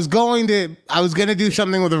 because I was gonna do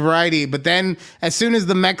something with a variety, but then as soon as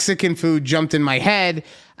the Mexican food jumped in my head,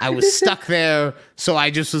 I was stuck there. So I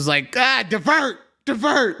just was like, divert,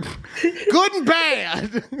 good and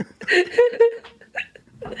bad.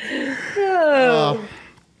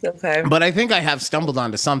 Okay. But I think I have stumbled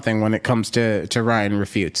onto something when it comes to Ryan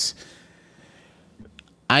Refutes.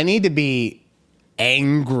 I need to be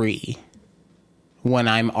angry when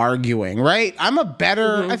I'm arguing, right? I'm a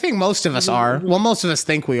better, I think most of us are. Well, most of us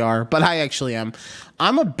think we are, but I actually am.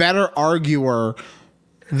 I'm a better arguer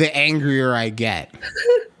the angrier I get.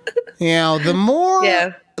 The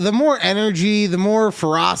more energy, the more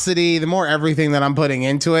ferocity, the more everything that I'm putting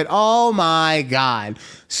into it. Oh my God.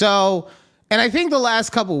 So And I think the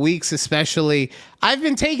last couple weeks, especially, I've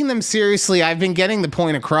been taking them seriously. I've been getting the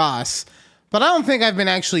point across, but I don't think I've been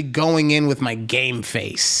actually going in with my game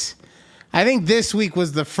face. I think this week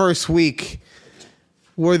was the first week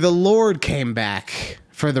where the Lord came back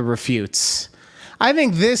for the refutes. I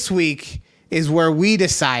think this week is where we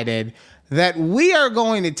decided that we are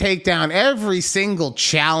going to take down every single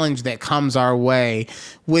challenge that comes our way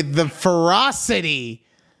with the ferocity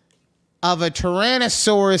of a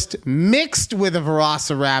Tyrannosaurus mixed with a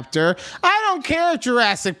Velociraptor. I don't care if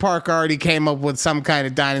Jurassic Park already came up with some kind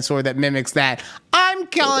of dinosaur that mimics that. I'm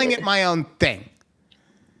calling it my own thing.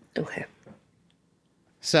 Okay.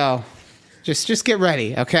 So, just get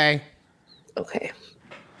ready, okay? Okay.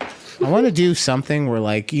 I want to do something where,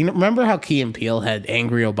 like, remember how Key and Peele had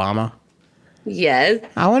Angry Obama? Yes.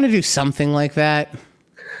 I want to do something like that.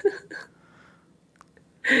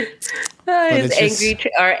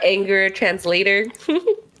 Our anger translator.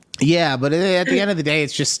 Yeah, but at the end of the day,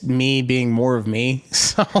 it's just me being more of me.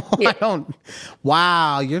 So yeah. I don't.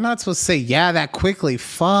 Wow, you're not supposed to say yeah that quickly.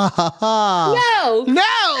 Fuck.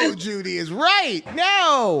 No, Judy is right.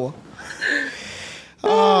 No.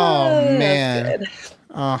 Oh man.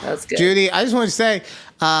 That's good. Judy, I just want to say,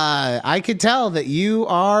 I could tell that you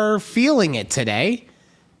are feeling it today,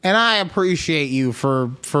 and I appreciate you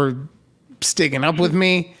for sticking up with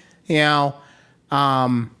me. You know,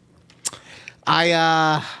 I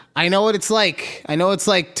know what it's like. I know what it's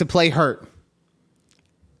like to play hurt.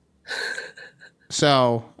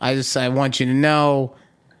 So I want you to know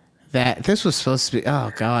that this was supposed to be.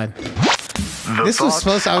 Oh God. This was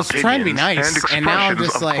supposed to, I was trying to be nice, and now I'm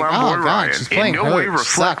just like, oh God, she's playing in no way hurt.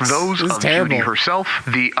 reflect Sucks. those This is of terrible. Judy herself,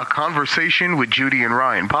 the A Conversation with Judy and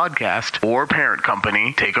Ryan podcast, or parent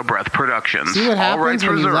company, Take a Breath Productions. See what All happens rights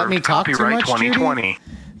when you reserved. let me talk too Copyright much, 2020. Judy?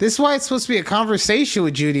 This is why it's supposed to be a conversation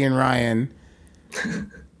with Judy and Ryan.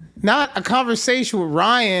 Not a conversation with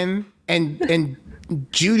Ryan and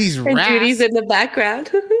Judy's And wrath. Judy's in the background.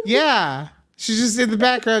 Yeah. She's just in the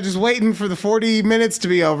background, just waiting for the 40 minutes to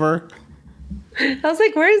be over. I was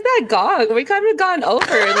like, where's that gong? We kind of gone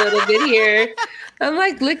over a little bit here. I'm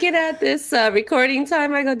like looking at this recording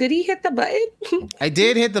time. I go, did he hit the button? I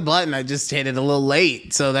did hit the button. I just hit it a little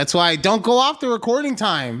late. So that's why I don't go off the recording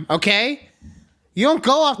time, okay? You don't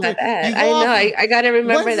go off the... I know. I got to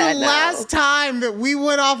remember When's that the now. last time that we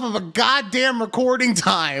went off of a goddamn recording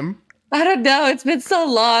time? I don't know. It's been so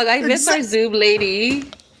long. I miss our Zoom lady.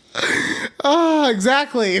 Oh,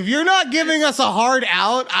 exactly. If you're not giving us a hard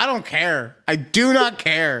out, I don't care. I do not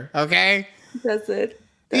care, okay? That's it.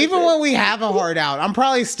 Even when we have a hard out, I'm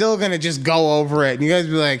probably still going to just go over it. And you guys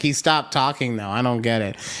be like, he stopped talking though. I don't get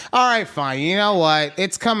it. All right, fine. You know what?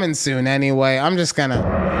 It's coming soon anyway. I'm just going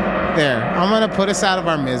to... There. I'm going to put us out of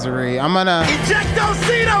our misery. I'm going to...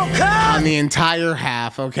 On the entire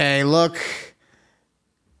half, okay? Look,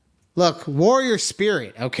 warrior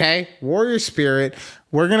spirit, okay? Warrior spirit.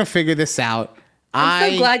 We're going to figure this out.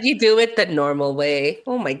 I'm so glad you do it the normal way.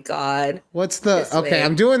 Oh my God. What's the... This Okay, way.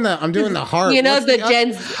 I'm doing the heart. You know, What's the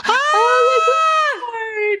Gen Z. Oh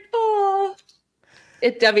my God. Oh.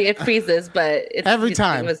 It freezes, but it's... Every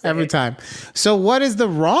time. So what is the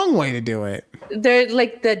wrong way to do it? They're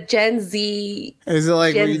like the Gen Z. Is it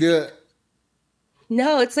like when you do it?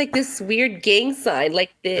 No, it's like this weird gang sign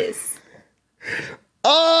like this.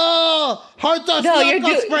 Oh, heart thoughts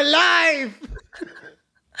locos for life.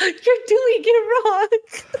 You're doing it wrong.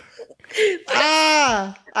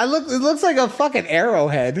 It looks like a fucking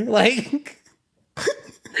arrowhead. Like,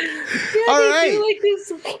 Yeah, all they right. do like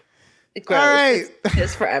this. Gross. All right.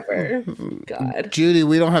 It's forever. God. Judy,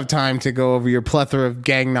 we don't have time to go over your plethora of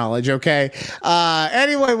gang knowledge, okay?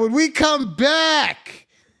 Anyway, when we come back,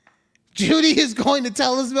 Judy is going to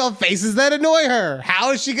tell us about faces that annoy her.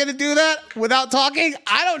 How is she going to do that without talking?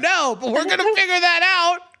 I don't know, but we're going to figure that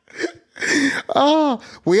out. Oh,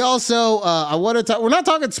 we also, I want to talk, we're not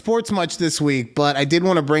talking sports much this week, but I did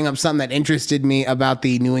want to bring up something that interested me about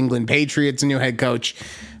the New England Patriots new head coach.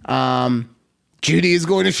 Judy is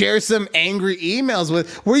going to share some angry emails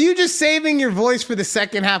with. Were you just saving your voice for the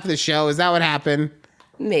second half of the show? Is that what happened?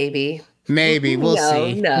 Maybe. We'll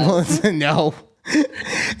see. No.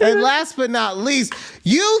 And last but not least,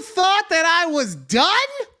 you thought that I was done?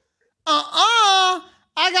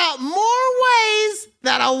 I got more ways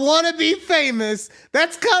that I want to be famous.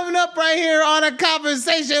 That's coming up right here on A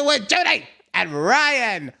Conversation with Judy and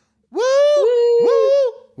Ryan. Woo!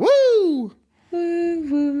 Woo! Woo! Woo,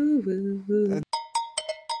 woo, woo, woo.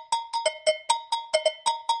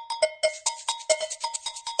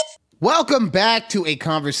 Welcome back to A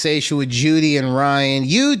Conversation with Judy and Ryan.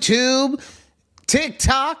 YouTube,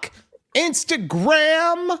 TikTok,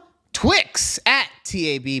 Instagram, Twix at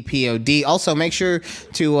TABPOD. Also, make sure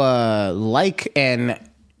to like and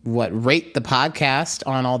rate the podcast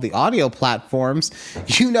on all the audio platforms.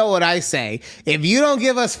 You know what I say. If you don't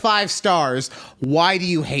give us 5 stars, why do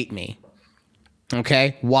you hate me?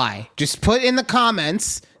 Okay? Why? Just put in the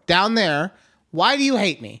comments down there, why do you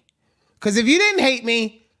hate me? Because if you didn't hate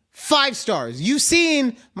me, 5 stars. You've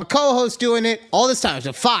seen my co-host doing it all this time.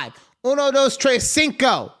 So 5. Uno, dos, tres,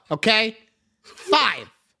 cinco. Okay? 5.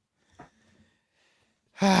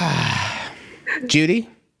 Judy?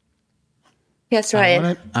 Yes,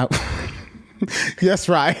 Ryan. Yes,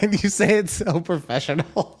 Ryan. You say it so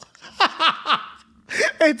professional.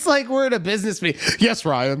 It's like we're in a business meeting. Yes,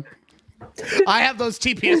 Ryan. I have those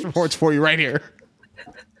TPS reports for you right here.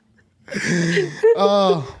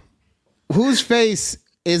 Oh, whose face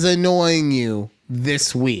is annoying you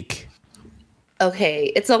this week?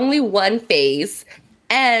 Okay, it's only one face,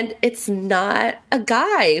 and it's not a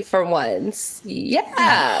guy for once. Yeah,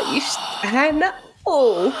 I know.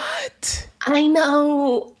 What? I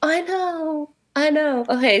know.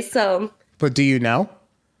 Okay, so. But do you know?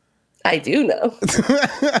 I do know.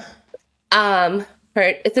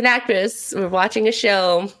 It's an actress. We're watching a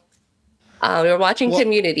show. We were watching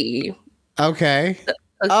Community. Okay. So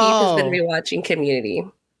Keith has been rewatching Community.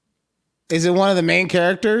 Is it one of the main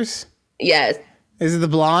characters? Yes. Is it the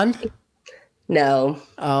blonde? No.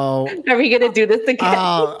 Oh. Are we gonna do this again?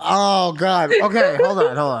 Oh God. Okay, hold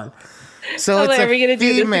on. So it's are we gonna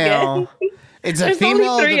do this female. again? It's a There's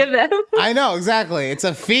female. only 3 of them. I know, exactly. It's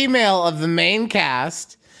a female of the main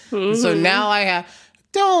cast. Mm-hmm. So now I have.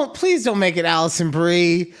 Please don't make it Allison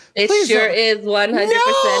Brie. It Please sure don't. is 100% Allison Brie.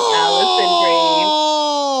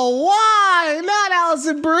 Oh, why not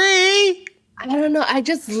Allison Brie? I don't know. I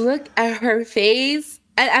just look at her face.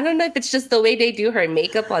 I don't know if it's just the way they do her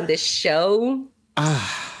makeup on this show.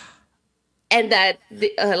 And that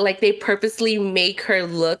they purposely make her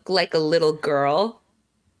look like a little girl.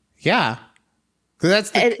 Yeah.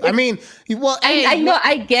 That's I know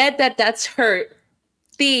I get that that's her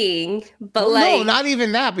thing, but no, not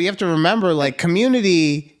even that. But you have to remember, like,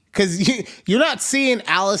 Community, because you're not seeing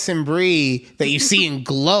Allison Brie that you see in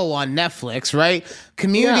Glow on Netflix, right?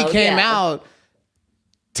 Community came out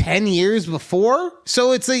 10 years before,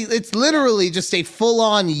 so it's literally just a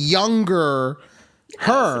full-on younger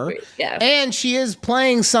her. Yeah. And she is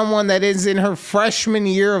playing someone that is in her freshman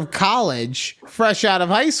year of college, fresh out of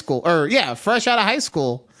high school.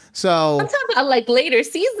 So I'm talking about like later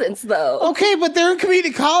seasons though. Okay, but they're in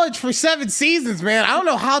community college for 7 seasons, man. I don't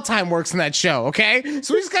know how time works in that show, okay?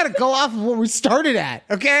 So we just gotta go off of what we started at,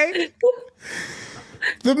 okay?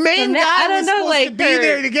 The main guy was supposed to be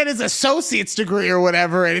there to get his associate's degree or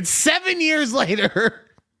whatever, and it's 7 years later.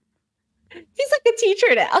 He's like a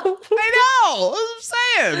teacher now. I know. That's what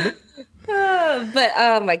I'm saying. But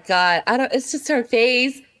oh my God, it's just her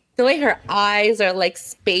face, the way her eyes are like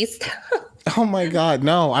spaced out. Oh my God,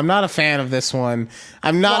 no, I'm not a fan of this one.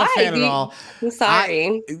 I'm not a fan at all. I'm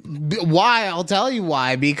sorry. Why? I'll tell you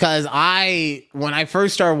why. Because when I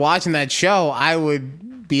first started watching that show, I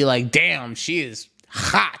would be like, damn, she is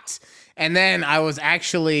hot. And then I was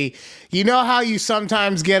actually, you know how you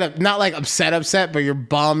sometimes get not like upset, but you're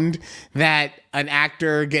bummed that an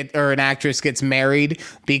actor or an actress gets married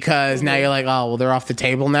because now you're like, oh, well, they're off the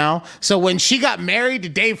table now. So when she got married to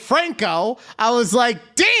Dave Franco, I was like,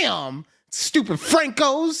 damn, stupid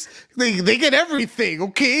Francos. They get everything.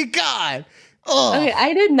 Okay, God. Ugh. Okay,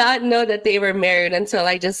 I did not know that they were married until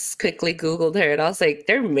I just quickly Googled her and I was like,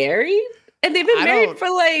 they're married? And they've been married for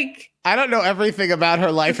like... I don't know everything about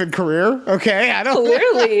her life and career, okay? I don't...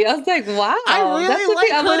 Clearly. I was like, wow.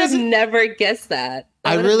 I would have never guessed that.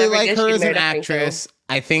 I really like her as an actress.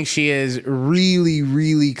 I think she is really,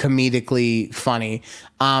 really comedically funny.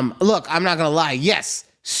 Look, I'm not going to lie. Yes,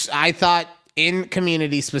 I thought in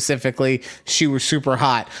Community specifically, she was super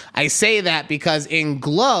hot. I say that because in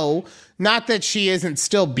Glow... Not that she isn't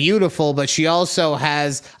still beautiful, but she also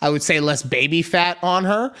has, I would say, less baby fat on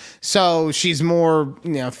her. So she's more,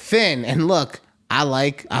 thin. And look, I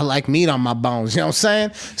like meat on my bones. You know what I'm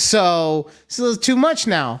saying? So it's a little too much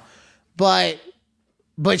now. But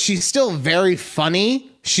she's still very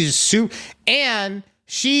funny. She's and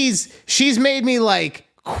she's made me like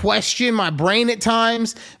question my brain at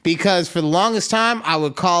times, because for the longest time I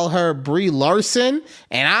would call her Brie Larson,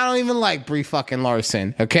 and I don't even like Brie fucking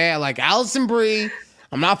Larson. Okay, I like Allison Brie.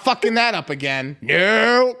 I'm not fucking that up again.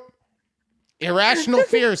 No. Irrational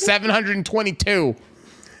Fear 722.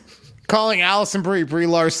 Calling Allison Brie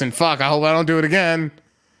Larson. Fuck, I hope I don't do it again.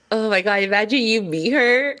 Oh my God, imagine you meet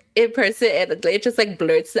her in person and it just like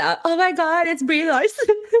blurts out, oh my God, it's Brie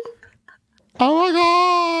Larson. Oh my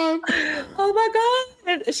god. Oh my god.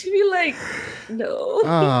 She'd be like, no.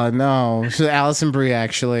 Oh no. So Allison Brie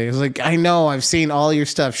actually. It's like, I know, I've seen all your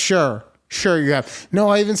stuff. Sure you have. No,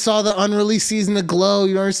 I even saw the unreleased season of Glow.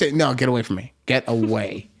 You don't understand. No, get away from me. Get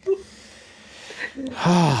away.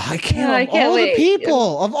 Oh, I can't. Yeah, I can't all wait. the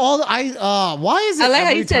people of all the, why is it I like how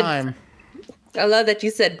every you said- time? I love that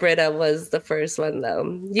you said Britta was the first one, though.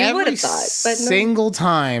 You would Every have thought, but no. single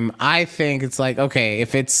time, I think it's like, okay,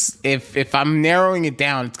 if I'm narrowing it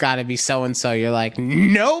down, it's got to be so and so. You're like,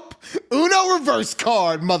 nope, Uno reverse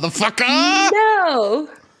card, motherfucker. No.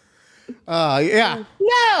 Yeah.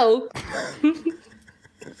 No.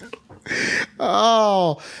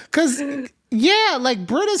 Oh, because yeah, like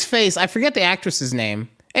Britta's face. I forget the actress's name,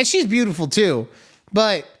 and she's beautiful too,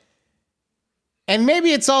 but. And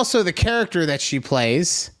maybe it's also the character that she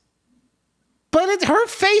plays, but her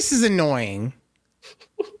face is annoying.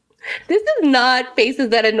 This is not faces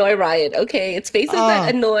that annoy Ryan, okay? It's faces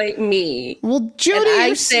that annoy me. Well, Judy,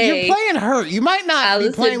 you're playing her. You might not be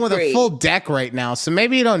playing with a full deck right now, so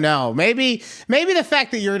maybe you don't know. Maybe the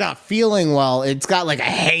fact that you're not feeling well, it's got like a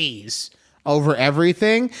haze over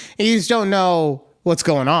everything, and you just don't know what's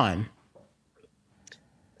going on.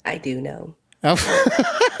 I do know. Oh.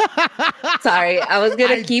 Sorry, I was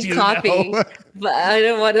gonna keep coughing, but I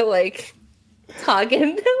didn't want to like talk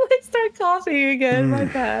and like start coughing again. My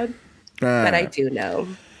bad. But I do know.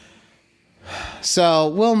 So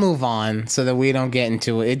we'll move on so that we don't get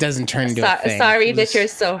into it. It doesn't turn into a thing. Sorry that you're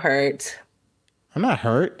so hurt. I'm not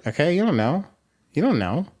hurt. Okay, you don't know. You don't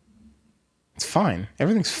know. It's fine.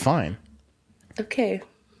 Everything's fine. Okay.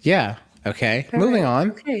 Yeah. Okay. All Moving right.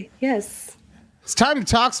 on. Okay. Yes. It's time to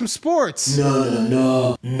talk some sports.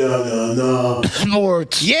 No.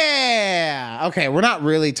 Sports. Yeah. Okay, we're not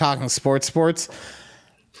really talking sports.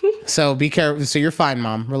 So be careful. So you're fine,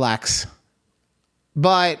 Mom. Relax.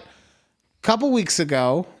 But a couple weeks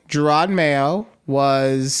ago, Jared Mayo.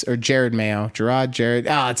 It's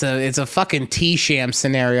a fucking T-sham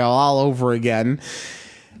scenario all over again.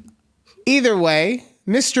 Either way,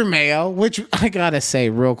 Mr. Mayo, which I gotta say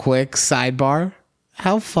real quick, sidebar.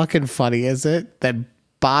 How fucking funny is it that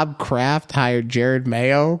Bob Kraft hired Jared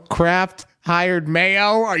Mayo? Kraft hired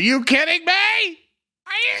Mayo? Are you kidding me?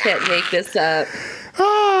 Can't make this up.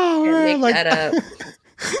 Oh, Can't man. make that up.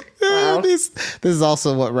 Wow. This is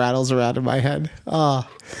also what rattles around in my head.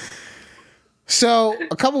 So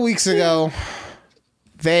a couple weeks ago,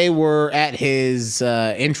 they were at his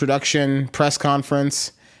introduction press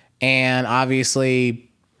conference, and obviously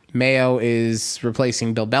Mayo is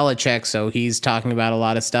replacing Bill Belichick, so he's talking about a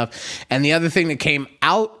lot of stuff. And the other thing that came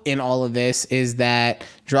out in all of this is that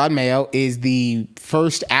Jared Mayo is the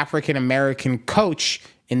first African-American coach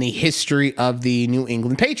in the history of the New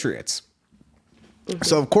England Patriots. Mm-hmm.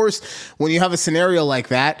 So, of course, when you have a scenario like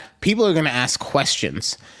that, people are going to ask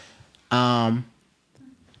questions. And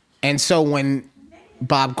so when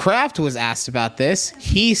Bob Kraft was asked about this,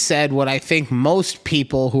 he said what I think most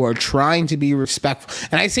people who are trying to be respectful,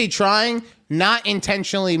 and I say trying, not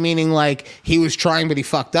intentionally meaning like he was trying but he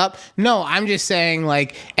fucked up. No, I'm just saying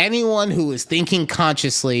like anyone who is thinking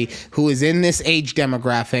consciously, who is in this age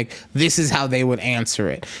demographic, this is how they would answer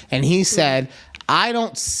it. And he said, I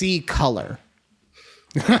don't see color.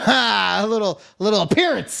 a little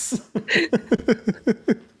appearance.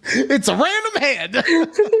 It's a random head.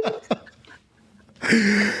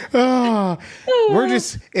 We're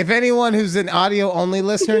just, if anyone who's an audio only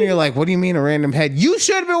listener and you're like, what do you mean a random head? You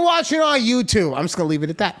should have been watching on YouTube. I'm just gonna leave it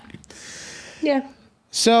at that. Yeah.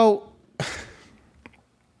 So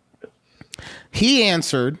he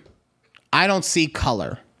answered, I don't see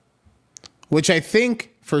color, which I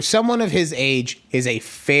think for someone of his age is a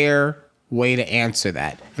fair way to answer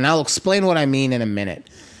that. And I'll explain what I mean in a minute.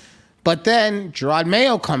 But then Jared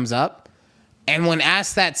Mayo comes up, and when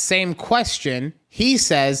asked that same question, he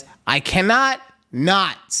says, I cannot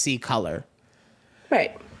not see color.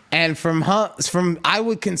 Right. And from I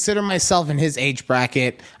would consider myself in his age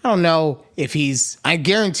bracket. I don't know if I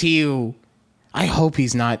guarantee you, I hope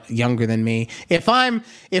he's not younger than me. If I'm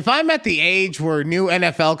at the age where new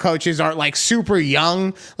NFL coaches aren't like super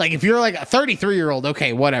young, like if you're like a 33-year-old,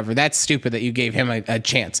 okay, whatever. That's stupid that you gave him a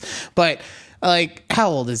chance. But like, how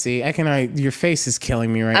old is he? Your face is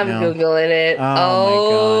killing me right now. I'm Googling it.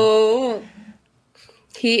 Oh my God.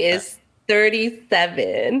 He is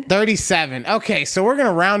 37. 37. Okay, so we're going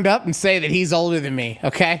to round up and say that he's older than me,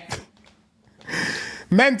 okay?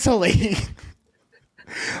 Mentally.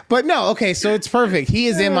 But no, okay, so it's perfect. He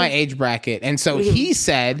is in my age bracket. And so he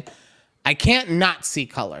said, I can't not see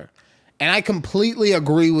color. And I completely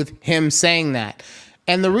agree with him saying that.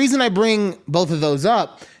 And the reason I bring both of those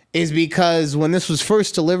up is because when this was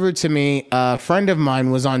first delivered to me, a friend of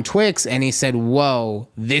mine was on Twix and he said, "Whoa,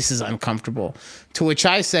 this is uncomfortable." To which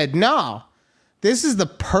I said, "No, this is the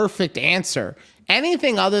perfect answer.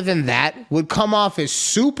 Anything other than that would come off as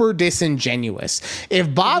super disingenuous."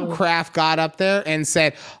 If Bob Kraft got up there and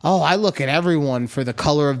said, "Oh, I look at everyone for the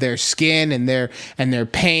color of their skin and their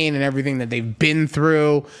pain and everything that they've been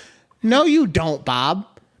through." No, you don't, Bob.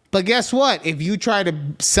 But guess what? If you try to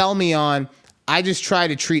sell me on, I just try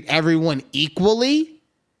to treat everyone equally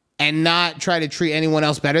and not try to treat anyone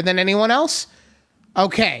else better than anyone else,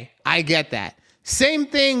 okay, I get that. Same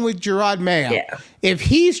thing with Gerard Mayo. Yeah. If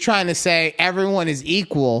he's trying to say everyone is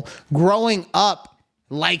equal, growing up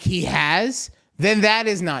like he has, then that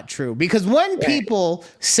is not true. Because when people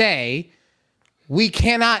say we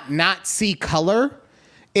cannot not see color,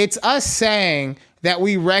 it's us saying that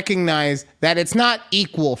we recognize that it's not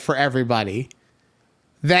equal for everybody.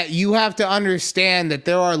 That you have to understand that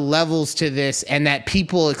there are levels to this and that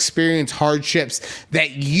people experience hardships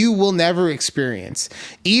that you will never experience.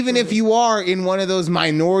 Even if you are in one of those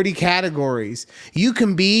minority categories, you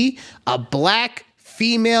can be a black,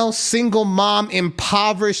 female, single mom,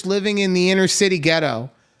 impoverished, living in the inner city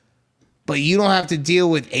ghetto. But you don't have to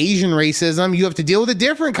deal with Asian racism. You have to deal with a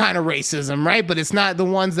different kind of racism, right? But it's not the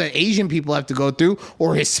ones that Asian people have to go through,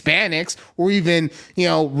 or Hispanics, or even,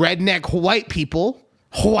 redneck white people.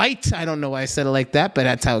 White. I don't know why I said it like that, but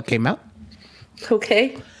that's how it came out.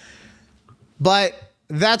 Okay. But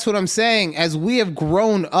that's what I'm saying. As we have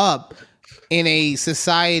grown up in a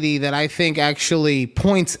society that I think actually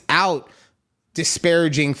points out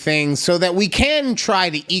disparaging things so that we can try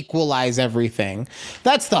to equalize everything.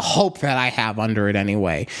 That's the hope that I have under it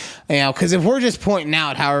anyway. Because if we're just pointing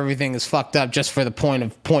out how everything is fucked up just for the point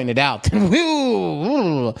of pointing it out,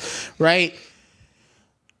 then right?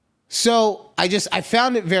 So I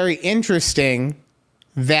found it very interesting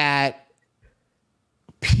that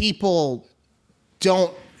people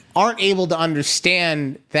aren't able to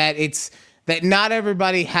understand that that not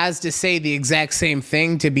everybody has to say the exact same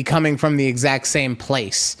thing to be coming from the exact same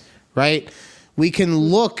place, right? We can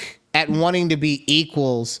look at wanting to be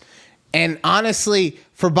equals. And honestly,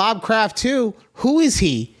 for Bob Kraft too, who is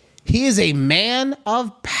he? He is a man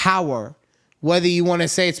of power. Whether you want to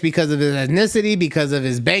say it's because of his ethnicity, because of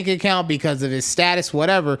his bank account, because of his status,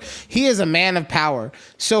 whatever, he is a man of power.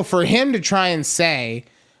 So for him to try and say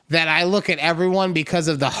that I look at everyone because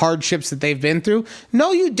of the hardships that they've been through,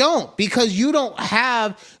 no, you don't, because you don't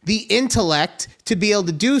have the intellect to be able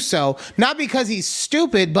to do so. Not because he's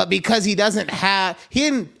stupid, but because he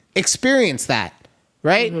didn't experience that,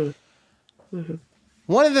 right? Mm-hmm. Mm-hmm.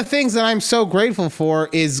 One of the things that I'm so grateful for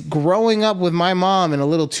is growing up with my mom in a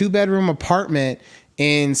little 2-bedroom apartment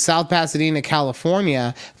in South Pasadena,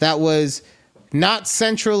 California, that was not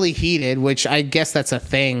centrally heated, which I guess that's a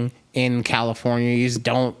thing in California. You just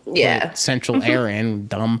don't put central air in,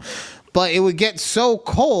 dumb. But it would get so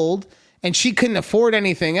cold, and she couldn't afford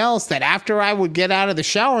anything else, that after I would get out of the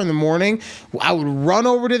shower in the morning, I would run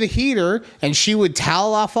over to the heater and she would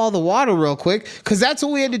towel off all the water real quick, because that's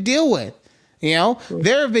what we had to deal with.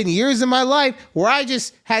 There have been years in my life where I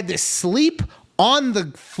just had to sleep on the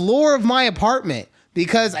floor of my apartment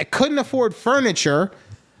because I couldn't afford furniture,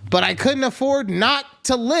 but I couldn't afford not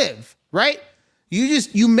to live, right?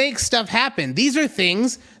 You make stuff happen. These are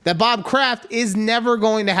things that Bob Kraft is never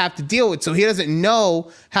going to have to deal with, so he doesn't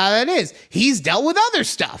know how that is. He's dealt with other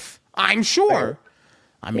stuff, I'm sure.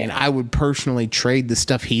 I mean, I would personally trade the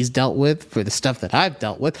stuff he's dealt with for the stuff that I've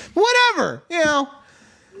dealt with. Whatever,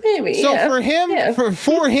 Maybe. So for him,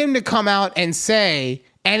 for him to come out and say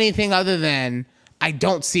anything other than I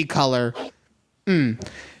don't see color, and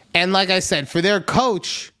like I said, for their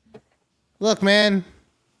coach, look, man,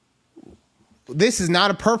 this is not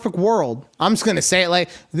a perfect world. I'm just gonna say it like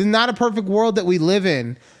this is not a perfect world that we live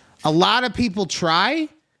in. A lot of people try,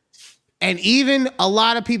 and even a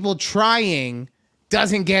lot of people trying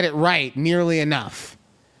doesn't get it right nearly enough.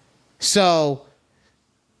 So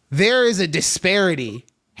there is a disparity.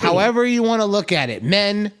 However you want to look at it,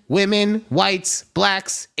 men, women, whites,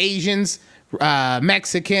 blacks, Asians,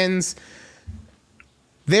 Mexicans,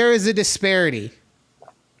 there is a disparity.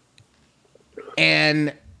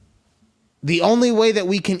 And the only way that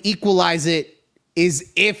we can equalize it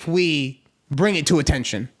is if we bring it to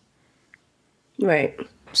attention. Right.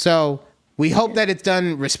 So we hope that it's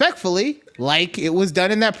done respectfully, like it was done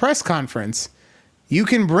in that press conference. You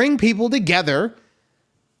can bring people together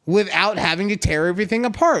without having to tear everything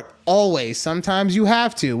apart. Always. Sometimes you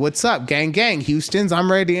have to. What's up, gang? Houston's,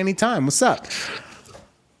 I'm ready anytime. What's up?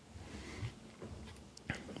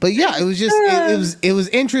 But yeah, it was just, it was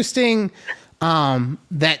interesting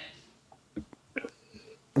that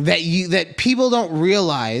that people don't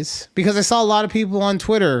realize, because I saw a lot of people on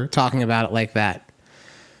Twitter talking about it like that.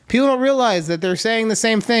 People don't realize that they're saying the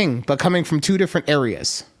same thing, but coming from two different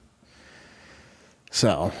areas.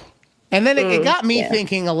 So, and then it got me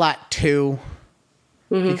thinking a lot too,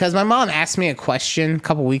 because my mom asked me a question a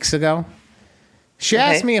couple weeks ago. She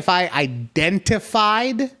asked me if I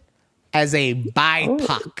identified as a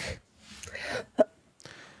BIPOC.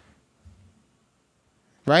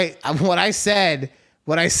 Right? What I said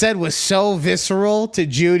was so visceral to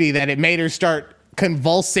Judy that it made her start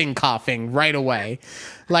convulsing coughing right away.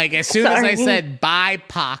 Like, as soon as I said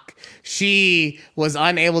BIPOC, she was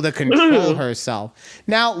unable to control herself.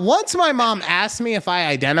 Now, once my mom asked me if I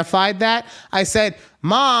identified that, I said,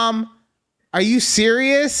 Mom, are you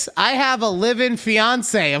serious? I have a live-in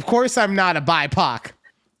fiance. Of course I'm not a BIPOC.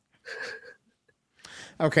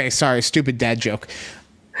 Okay, sorry, stupid dad joke.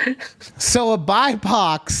 So a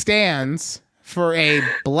BIPOC stands for a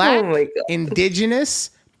Black Indigenous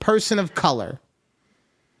person of color.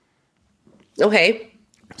 Okay.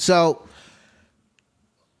 So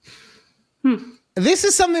this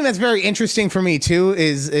is something that's very interesting for me too,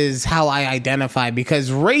 is how I identify,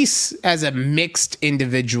 because race as a mixed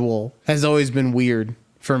individual has always been weird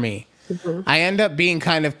for me. I end up being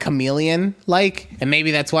kind of chameleon-like, and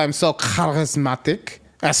maybe that's why I'm so charismatic,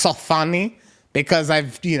 so funny, because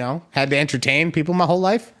I've, had to entertain people my whole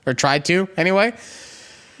life, or tried to anyway.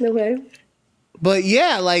 Okay. But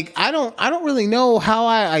yeah, like I don't really know how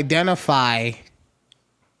I identify.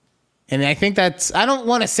 And I think I don't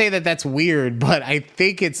want to say that that's weird, but I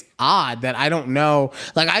think it's odd that I don't know.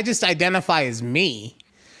 Like, I just identify as me.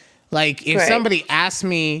 Like, if somebody asks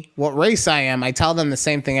me what race I am, I tell them the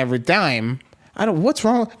same thing every time. What's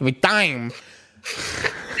wrong every time?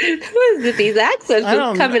 What is it, these accents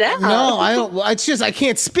just coming out? No, I don't. It's just, I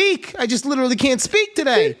can't speak. I just literally can't speak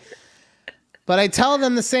today. But I tell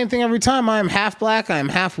them the same thing every time. I am half Black. I am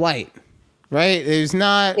half white. Right? There's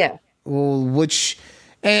not. Yeah. Well, which.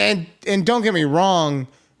 And don't get me wrong,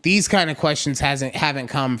 these kind of questions haven't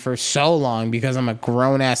come for so long, because I'm a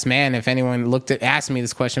grown ass man. If anyone asked me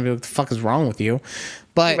this question, I'd be like, what the fuck is wrong with you?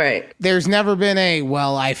 But there's never been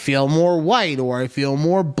I feel more white, or I feel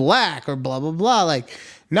more Black, or blah blah blah. Like,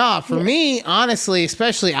 nah, for me, honestly,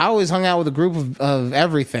 especially, I always hung out with a group of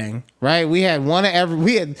everything, right? We had one of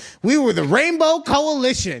every, we were the Rainbow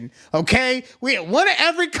Coalition, okay? We had one of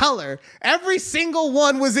every color. Every single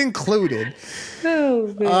one was included. Oh,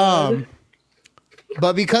 man.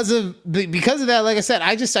 But because of that, like I said,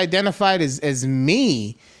 I just identified as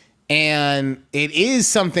me, and it is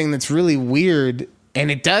something that's really weird, and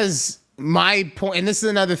it does my point, and this is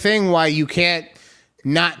another thing why you can't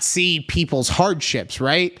not see people's hardships,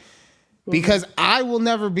 right? Because I will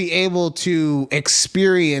never be able to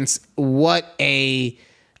experience what a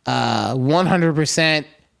 100%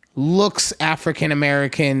 looks African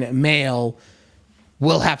American male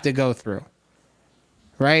will have to go through,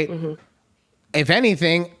 right? If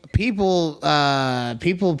anything, people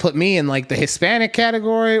put me in like the Hispanic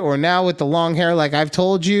category, or now with the long hair, like I've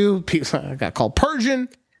told you, I got called Persian,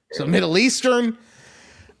 so Middle Eastern.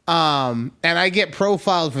 And I get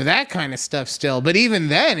profiled for that kind of stuff still. But even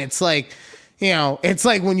then, it's like, it's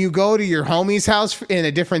like when you go to your homie's house in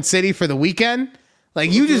a different city for the weekend,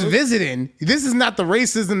 like you just visiting. This is not the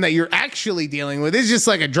racism that you're actually dealing with. It's just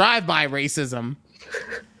like a drive-by racism.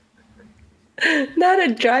 Not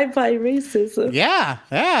a drive-by racism. Yeah.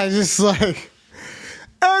 It's just like,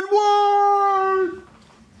 Edward!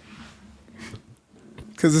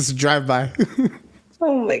 Because it's a drive-by.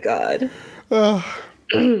 Oh my God. Wow.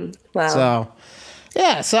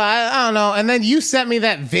 So I don't know. And then you sent me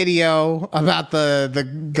that video about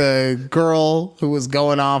the girl who was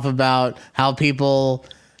going off about how people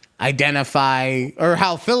identify, or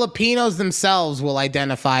how Filipinos themselves will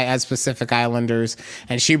identify as Pacific Islanders,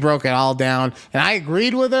 and she broke it all down. And I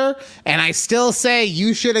agreed with her, and I still say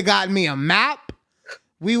you should have gotten me a map.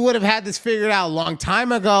 We would have had this figured out a long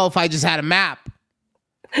time ago if I just had a map.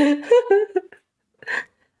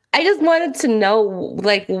 I just wanted to know,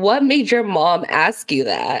 like, what made your mom ask you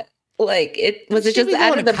that? Like, it just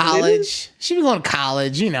out of the college. She'd be going to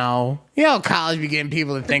college, college be getting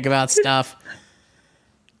people to think about stuff.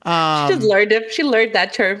 She learned that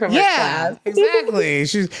term from her class. Exactly.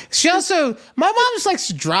 She also, my mom just likes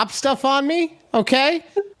to drop stuff on me. Okay.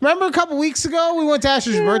 Remember a couple weeks ago, we went to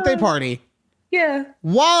Asher's birthday party. Yeah.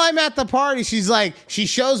 While I'm at the party, she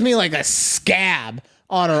shows me like a scab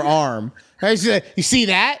on her arm. Right? She's like, you see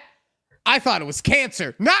that? I thought it was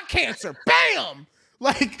cancer. Not cancer. Bam!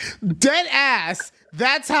 Like, dead ass.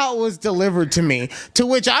 That's how it was delivered to me. To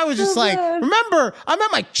which I was just remember, I'm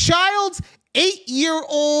at my child's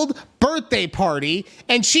 8-year-old birthday party,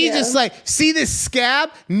 and she's just like, see this scab?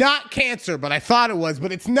 Not cancer, but I thought it was,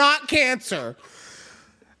 but it's not cancer.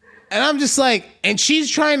 And I'm just like, and she's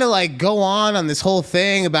trying to like go on this whole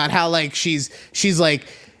thing about how like she's like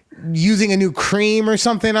using a new cream or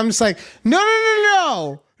something. I'm just like,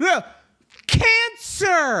 no.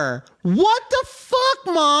 Cancer. What the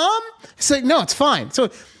fuck, Mom? It's like, no, it's fine. So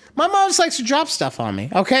my mom just likes to drop stuff on me.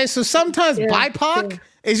 Okay. So sometimes BIPOC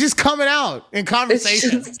is just coming out in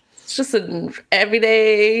conversation. It's just an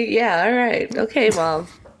everyday. Yeah. All right. Okay, Mom.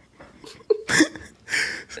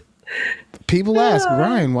 People ask,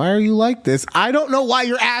 Ryan, why are you like this? I don't know why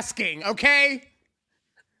you're asking. Okay.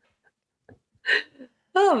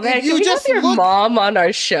 Oh man, can we have your mom on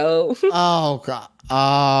our show? Oh God.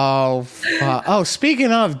 Oh,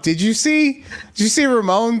 speaking of, did you see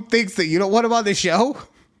Ramon thinks that you don't what about the show?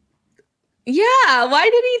 Yeah, why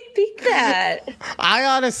did he think that?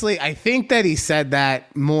 I think that he said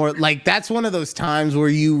that more like that's one of those times where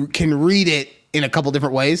you can read it in a couple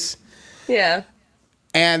different ways. Yeah.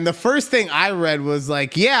 And the first thing I read was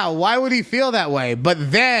like, yeah, why would he feel that way?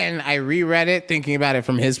 But then I reread it thinking about it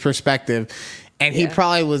from his perspective. And he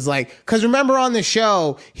probably was like, because remember on the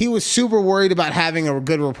show, he was super worried about having a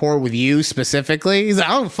good rapport with you specifically. He's like,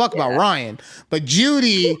 I don't give a fuck about Ryan. But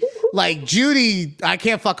Judy, I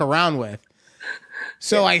can't fuck around with.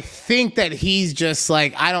 So I think that he's just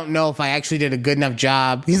like, I don't know if I actually did a good enough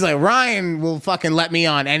job. He's like, Ryan will fucking let me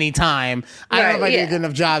on anytime. I don't know if I did a good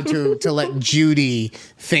enough job to let Judy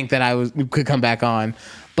think that could come back on.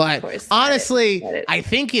 But honestly, I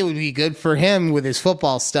think it would be good for him with his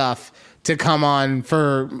football stuff to come on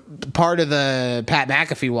for part of the Pat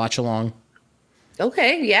McAfee watch along.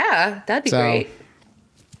 Okay, yeah, that'd be great.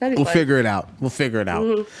 We'll figure it out.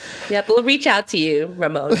 Mm-hmm. Yep, we'll reach out to you,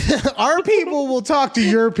 Ramon. Our people will talk to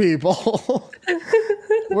your people.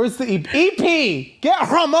 Where's the EP? Get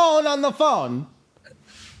Ramon on the phone.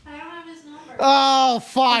 I don't have his number. Oh,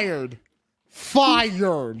 fired.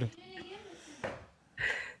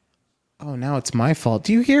 Oh, now it's my fault.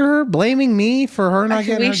 Do you hear her blaming me for her not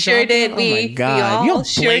getting her job? We sure did. Oh my God. We all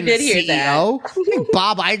sure did hear that. You think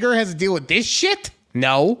Bob Iger has to deal with this shit?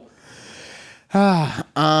 No. All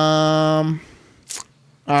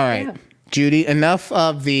right. Yeah. Judy, enough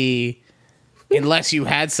of the, unless you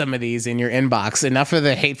had some of these in your inbox, enough of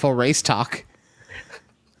the hateful race talk.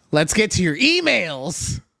 Let's get to your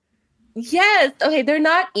emails. Yes. Okay, they're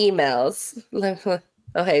not emails.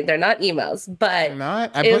 Okay, they're not emails, but they're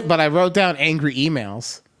not. I wrote down angry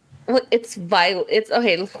emails. Well, it's violent. It's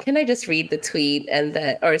okay. Can I just read the tweet and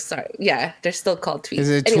they're still called tweets. Is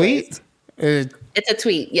it a tweet? It's a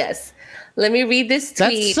tweet. Yes. Let me read this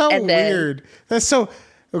tweet. That's so weird.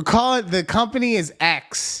 We call it, the company is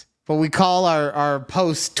X, but we call our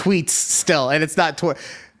post tweets still, and it's not Twitter.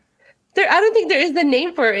 I don't think there is a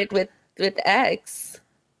name for it with X.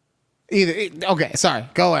 Either. Okay, sorry.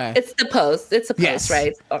 Go ahead. It's the post. It's a post,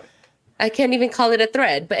 right? Or, I can't even call it a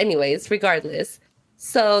thread. But anyways, regardless.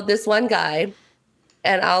 So this one guy,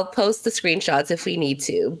 and I'll post the screenshots if we need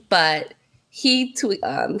to, but he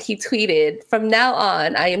tweeted, "From now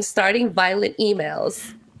on, I am starting violent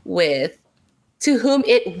emails with, to whom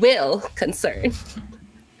it will concern."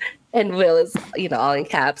 And will is, all in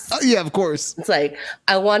caps. Yeah, of course. It's like,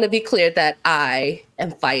 I want to be clear that I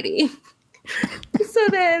am fighting. So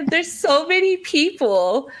then there's so many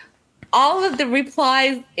people. All of the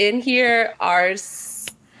replies in here are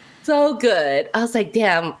so good. I was like,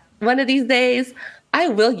 damn, one of these days I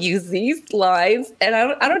will use these lines, and I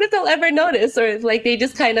don't know if they'll ever notice, or if like they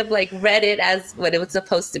just kind of like read it as what it was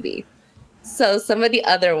supposed to be. So some of the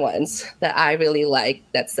other ones that I really like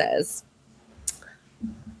that says,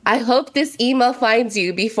 "I hope this email finds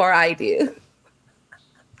you before I do."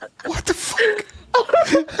 What the fuck?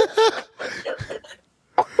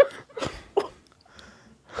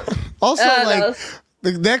 Also,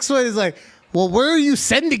 the next one is like, well, where are you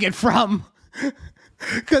sending it from?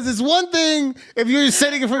 Because it's one thing if you're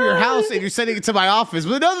sending it from your house and you're sending it to my office,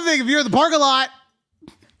 but another thing if you're in the parking lot.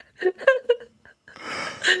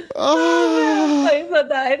 I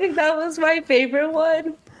think that was my favorite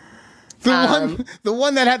one. The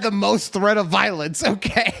one that had the most threat of violence.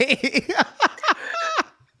 Okay.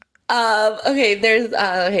 Okay, there's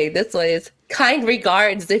this one is kind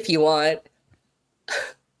regards if you want.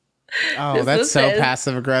 Oh, that's so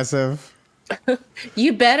passive aggressive.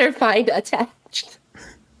 You better find attached.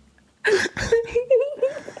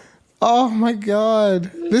 Oh my God.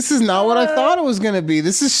 This is not what I thought it was going to be.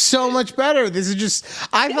 This is so much better. This is just,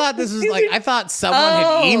 I thought someone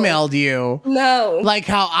had emailed you. No. Like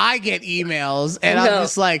how I get emails and I'm No.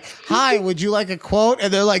 just like, hi, would you like a quote?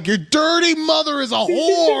 And they're like, your dirty mother is a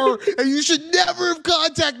whore and you should never have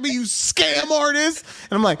contacted me, you scam artist.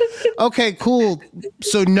 And I'm like, okay, cool.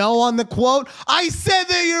 So no on the quote. I said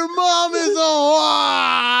that your mom is a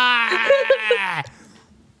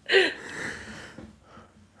whore.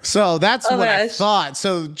 So that's what I gosh. thought.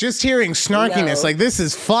 So just hearing snarkiness, No. like this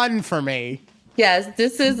is fun for me. Yes,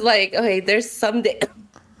 this is like, okay, there's some day.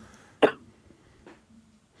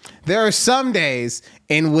 There are some days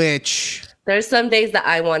in which There's some days that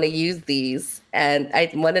I want to use these, and I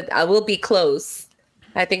will be close.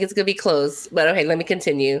 I think it's gonna be close, but okay, let me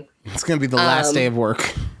continue. it's going to be the last day of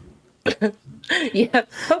work. Yeah.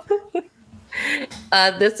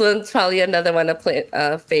 This one's probably another one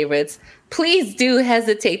of favorites. Please do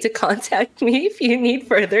hesitate to contact me if you need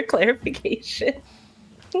further clarification.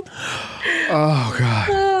 Oh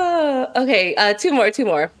God. Okay, two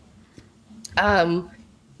more.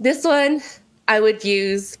 This one I would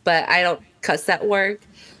use, but I don't cuss at work.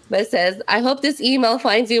 But it says, I hope this email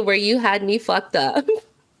finds you where you had me fucked up.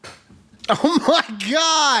 Oh my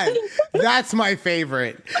God. That's my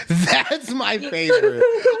favorite. That's my favorite.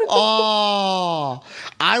 Oh,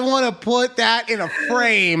 I want to put that in a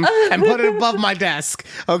frame and put it above my desk.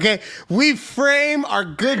 Okay. We frame our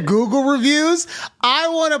good Google reviews. I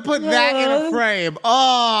want to put that in a frame.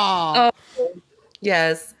 Oh.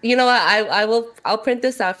 Yes. You know what? I'll print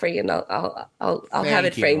this out for you and I'll have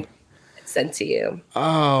it Thank you. framed and sent to you.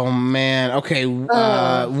 Oh man. Okay.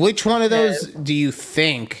 Which one of those do you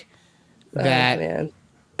think that, Man.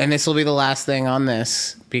 and this will be the last thing on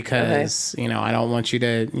this because, I don't want you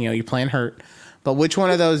to, you playing hurt, but which one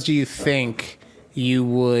of those do you think you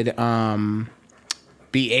would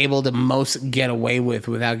be able to most get away with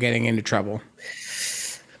without getting into trouble?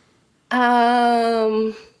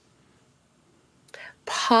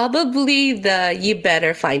 Probably the you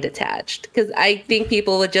better find attached, because I think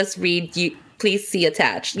people would just read you please see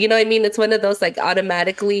attached. You know what I mean? It's one of those like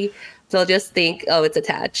automatically they'll just think, oh, it's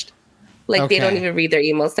attached. Like they don't Okay. even read their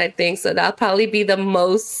emails type thing. So that'll probably be the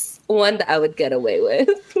most one that I would get away with.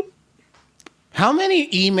 How many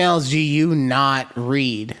emails do you not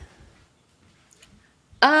read?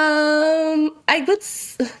 Okay,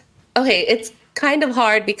 it's kind of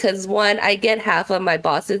hard because one, I get half of my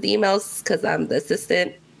boss's emails because I'm the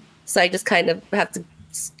assistant. So I just kind of have to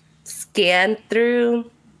scan through.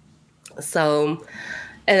 So,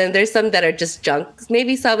 and then there's some that are just junk.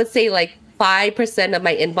 Maybe so I would say like 5% of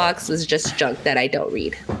my inbox was just junk that I don't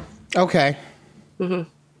read. Okay.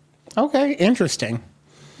 Okay. Interesting.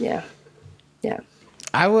 Yeah. Yeah.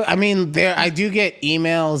 I do get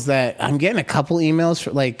emails that I'm getting a couple emails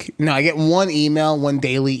for I get one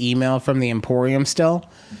daily email from the Emporium still.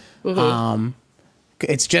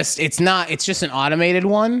 It's just an automated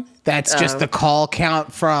one. That's just the call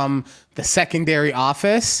count from the secondary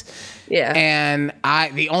office. Yeah. And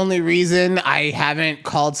the only reason I haven't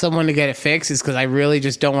called someone to get it fixed is because I really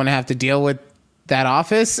just don't want to have to deal with that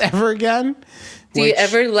office ever again. Do you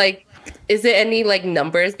ever is it any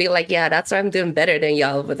numbers be like, yeah, that's why I'm doing better than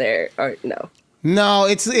y'all over there, or no? No,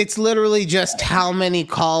 it's literally just how many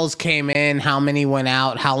calls came in, how many went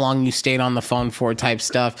out, how long you stayed on the phone for type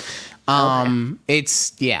stuff.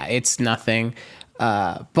 It's nothing.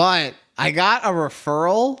 But I got a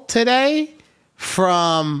referral today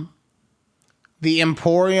from the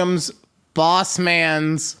Emporium's boss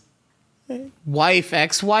man's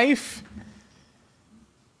ex-wife.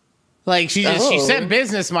 She sent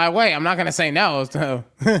business my way. I'm not gonna say no. So.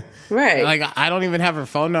 Right. I don't even have her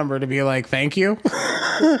phone number to be like, thank you.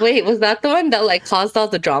 Wait, was that the one that caused all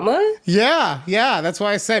the drama? Yeah. That's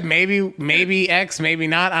why I said maybe X, maybe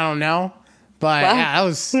not. I don't know. But Wow. yeah, that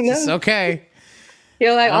was it's okay.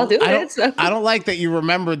 You're like, I'll do it. So. I don't like that you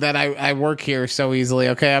remembered that I work here so easily.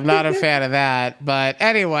 Okay, I'm not a fan of that. But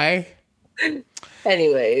anyway.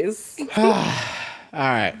 Anyways. All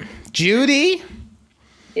right, Judy.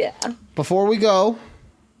 Yeah. Before we go,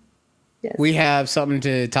 Yes. we have something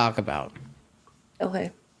to talk about. Okay.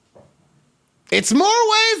 It's more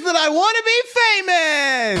ways that I want to be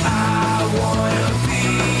famous.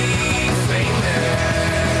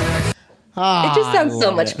 It just sounds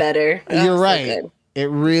so much better. Oh, You're so right. good. It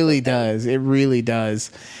really does. It really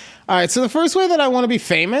does. All right. So the first way that I want to be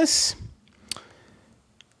famous,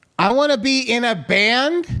 I want to be in a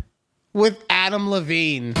band with Adam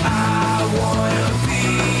Levine.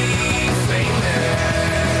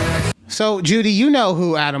 So, Judy, you know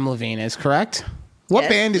who Adam Levine is, correct? What Yes,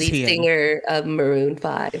 band is lead he in? singer of Maroon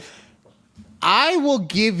 5. I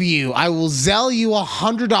will Zell you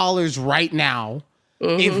 $100 right now.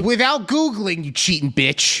 If without Googling, you cheating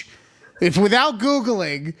bitch. If without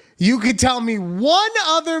Googling, you could tell me one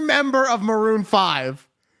other member of Maroon 5.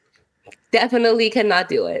 Definitely cannot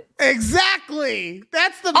do it. Exactly.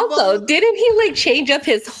 That's the Also, didn't he like change up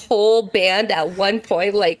his whole band at one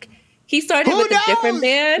point? Like he started with a different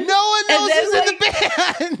band. No one knows then, who's in the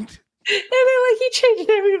band. And then like he changed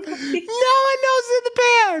everybody. No one knows in the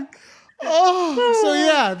band. Oh, so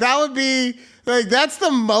yeah, that would be like that's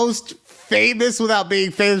the most famous without being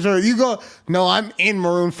famous. You go, no, I'm in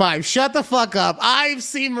Maroon 5. Shut the fuck up. I've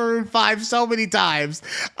seen Maroon 5 so many times.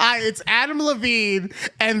 It's Adam Levine,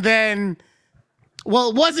 and then,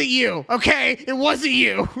 well, it wasn't you, okay? It wasn't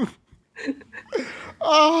you.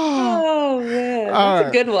 Oh man, that's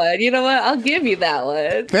a good one. You know what? I'll give you that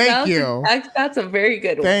one. Thank you. That's a very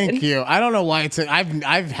good one. Thank you. I don't know why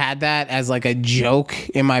I've had that as like a joke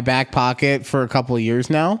in my back pocket for a couple of years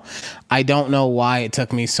now. I don't know why it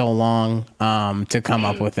took me so long to come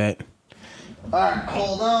up with it. All right,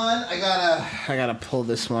 hold on. I gotta pull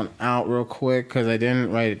this one out real quick because I didn't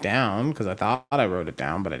write it down because I thought I wrote it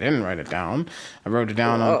down, but I didn't write it down. I wrote it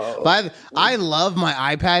down on. But I love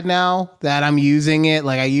my iPad now that I'm using it.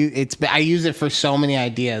 Like I use it for so many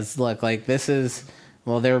ideas. Look, like this is.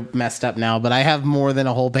 Well, they're messed up now, but I have more than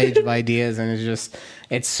a whole page of ideas, and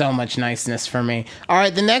it's so much niceness for me. All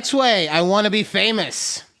right, the next way I want to be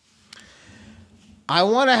famous. I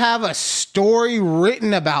want to have a story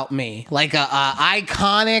written about me, like a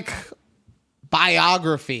iconic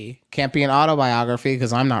biography. Can't be an autobiography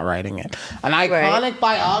because I'm not writing it. An iconic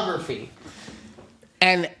biography.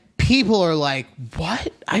 And people are like,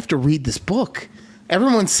 what? I have to read this book.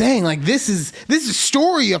 Everyone's saying like, this is a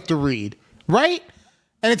story you have to read, right?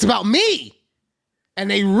 And it's about me. And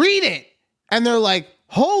they read it and they're like,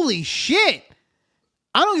 holy shit.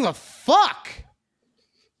 I don't give a fuck.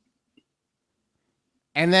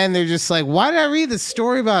 And then they're just like, why did I read this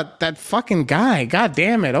story about that fucking guy? God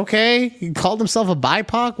damn it. Okay. He called himself a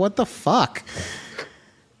BIPOC. What the fuck?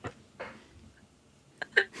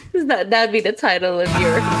 That'd be the title of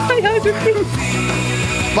your biography.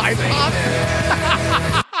 BIPOC?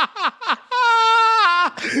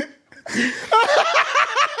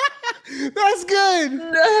 That's good.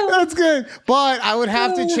 No. That's good. But I would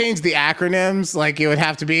have to change the acronyms. Like it would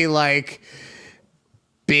have to be like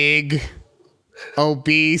big...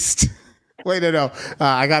 obese. Wait, no.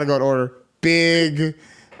 I gotta go in order. Big,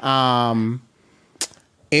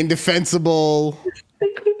 indefensible,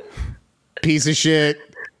 piece of shit,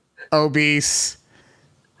 obese,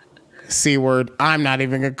 C word. I'm not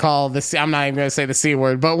even gonna call this. I'm not even gonna say the C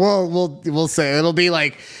word, but we'll say it'll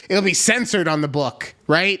be censored on the book,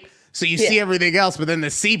 right? So you see everything else, but then the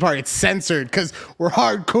C part it's censored because we're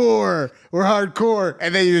hardcore. We're hardcore,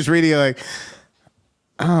 and then you just read it like.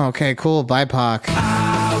 Oh, okay, cool. BIPOC.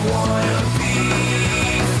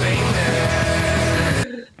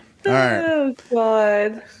 All right. Oh,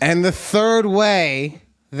 God. And the third way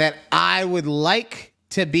that I would like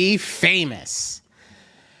to be famous,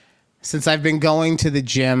 since I've been going to the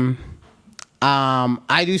gym,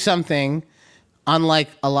 I do something unlike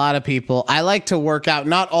a lot of people. I like to work out,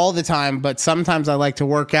 not all the time, but sometimes I like to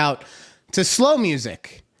work out to slow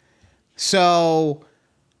music. So...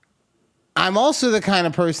 I'm also the kind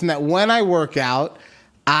of person that when I work out,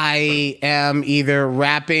 I am either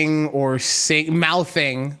rapping or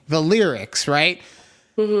mouthing the lyrics, right?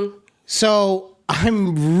 Mm-hmm. So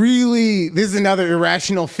this is another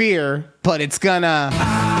irrational fear, but that's gonna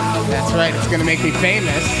make me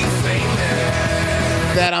famous.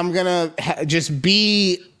 That I'm gonna just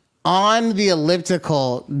be on the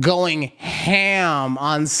elliptical going ham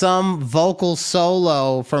on some vocal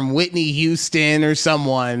solo from Whitney Houston or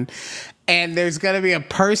someone. And there's going to be a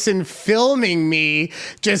person filming me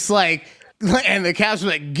just like, and the caption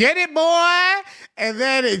like, get it, boy. And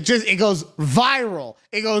then it goes viral.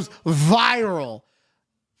 It goes viral.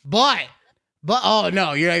 But, oh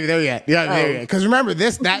no, you're not even there yet. You're not there yet. Because remember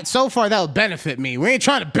so far that will benefit me. We ain't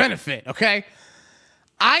trying to benefit, okay?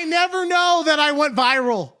 I never know that I went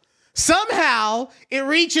viral. Somehow it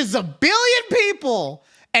reaches 1 billion people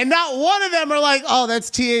and not one of them are like, oh, that's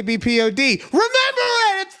TABPOD. Remember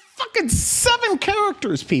it. It's fucking 7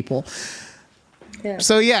 characters, people. Yeah.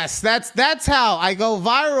 So yes, that's how I go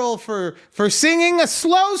viral for singing a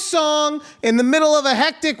slow song in the middle of a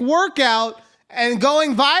hectic workout and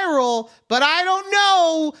going viral, but I don't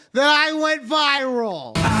know that I went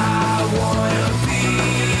viral. I wanna be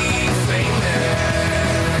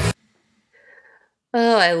famous.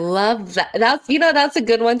 Oh, I love that. That's a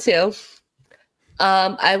good one too.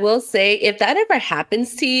 I will say if that ever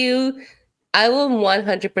happens to you, I will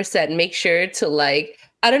 100% make sure to like,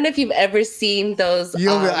 I don't know if you've ever seen those.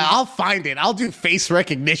 I'll find it. I'll do face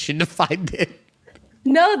recognition to find it.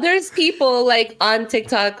 No, there's people like on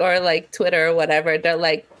TikTok or like Twitter or whatever. They're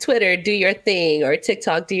like, Twitter, do your thing, or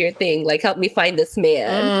TikTok, do your thing. Like, help me find this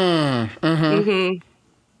man. And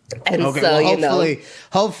Okay, so, well,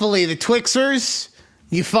 hopefully the Twixers,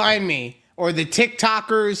 you find me, or the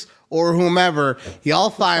TikTokers, or whomever, y'all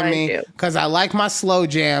find me, because I like my slow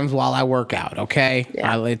jams while I work out, okay?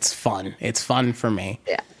 Yeah. It's fun. It's fun for me.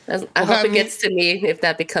 Yeah. I hope it gets to me if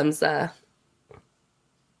that becomes... what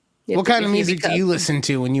kind of music do you listen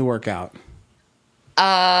to when you work out?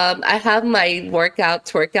 I have my workout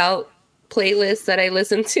playlist that I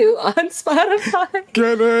listen to on Spotify.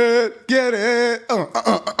 Get it.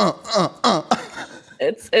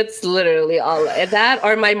 It's literally all that,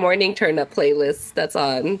 or my morning turn up playlist that's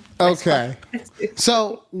on. Okay.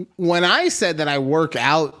 So when I said that I work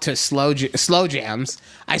out to slow jams,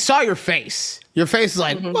 I saw your face. Your face is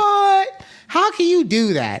like, what? How can you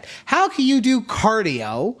do that? How can you do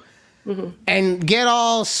cardio and get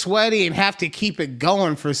all sweaty and have to keep it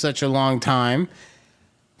going for such a long time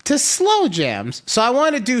to slow jams? So I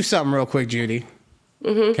want to do something real quick, Judy.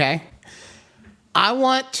 Okay. I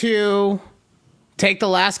want to take the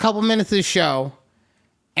last couple minutes of the show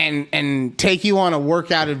and take you on a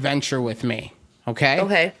workout adventure with me. Okay?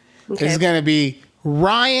 Okay. This is going to be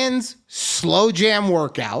Ryan's slow jam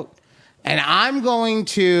workout, and I'm going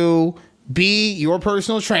to be your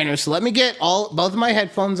personal trainer. So let me get both of my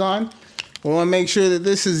headphones on. We want to make sure that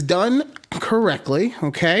this is done correctly.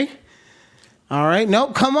 Okay? All right.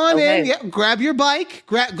 Nope. Come on in. Yep. Grab your bike.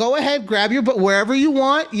 Go ahead. Grab your wherever you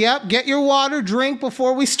want. Yep. Get your water. Drink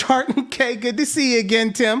before we start. Okay. Good to see you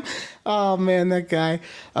again, Tim. Oh man, that guy.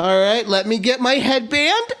 All right. Let me get my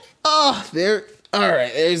headband. Oh, there. All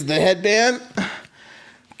right. There's the headband.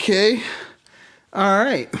 Okay. All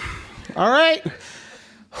right. All right.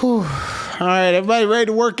 Whew. All right. Everybody ready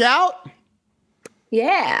to work out?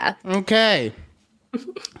 Yeah. Okay.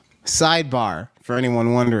 Sidebar. For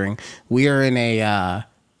anyone wondering, we are in a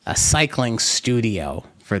cycling studio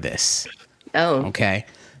for this. Oh. Okay.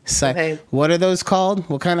 So what are those called?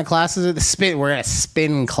 What kind of classes are the spin? We're at a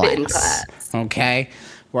spin class. Okay.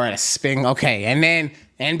 We're at a spin. Okay.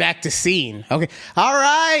 And back to scene. Okay. All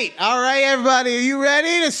right. All right, everybody. Are you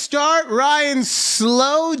ready to start Ryan's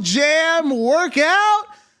slow jam workout?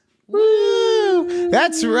 Woo!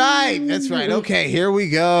 That's right. That's right. Okay. Here we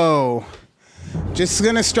go. Just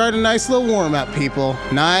gonna start a nice little warm-up, people.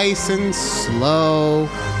 Nice and slow.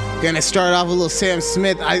 Gonna start off with a little Sam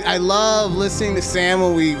Smith. I love listening to Sam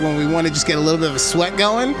when we want to just get a little bit of a sweat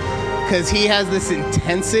going, because he has this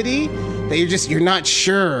intensity that you're not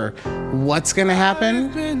sure what's gonna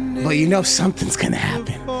happen, but you know something's gonna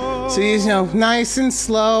happen. So nice and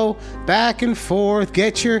slow, back and forth.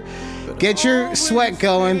 Get your sweat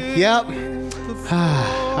going. Yep.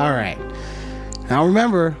 All right. Now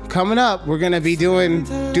remember, coming up, we're gonna be doing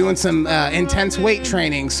some intense weight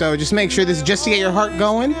training. So just make sure this is just to get your heart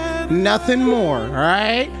going, nothing more. All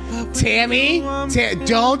right, Tammy,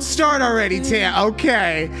 don't start already, Tam.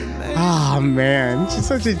 Okay. Oh man, she's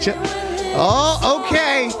such a. Oh,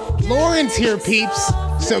 okay. Lauren's here, peeps.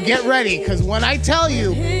 So get ready, because when I tell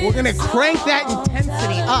you, we're gonna crank that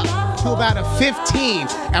intensity up to about a 15,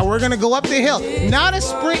 and we're gonna go up the hill. Not a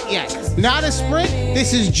sprint yet. Not a sprint.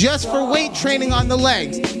 This is just for weight training on the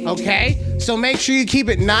legs, okay? So make sure you keep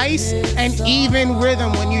it nice and even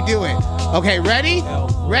rhythm when you do it. Okay, ready?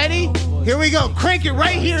 Ready? Here we go. Crank it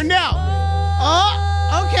right here now.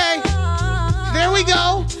 Oh, okay. There we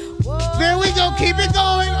go. There we go. Keep it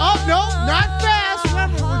going. Oh, no, not fast.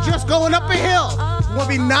 Remember, we're just going up a hill. We'll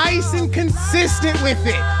be nice and consistent with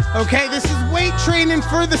it. Okay, this is weight training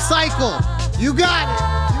for the cycle. You got it.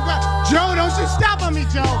 Joe, don't you stop on me,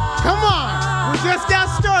 Joe. Come on. We're just now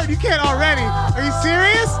started. You can't already. Are you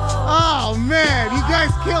serious? Oh, man. You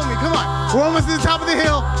guys kill me. Come on. We're almost to the top of the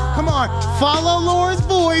hill. Come on. Follow Laura's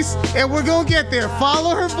voice, and we're going to get there.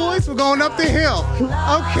 Follow her voice. We're going up the hill.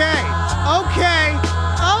 Okay.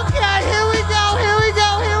 Here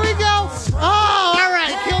we go. Oh, all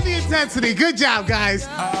right. Kill the intensity. Good job, guys.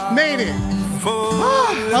 Made it.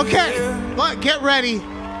 Okay. But get ready.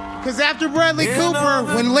 Because after Bradley Cooper,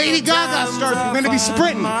 when Lady Gaga starts, we're going to be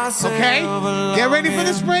sprinting, okay? Get ready for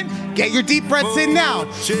the sprint. Get your deep breaths in now.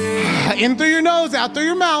 In through your nose, out through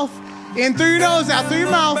your mouth. In through your nose, out through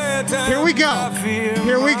your mouth. Here we go.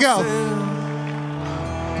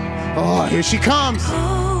 Oh, here she comes.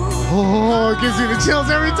 Oh, it gives you the chills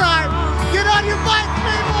every time. Get on your bike,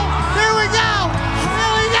 people. Here we go.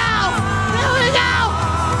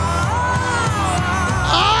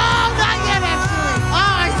 Oh, not yet, actually.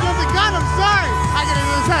 Oh, I still got him, son.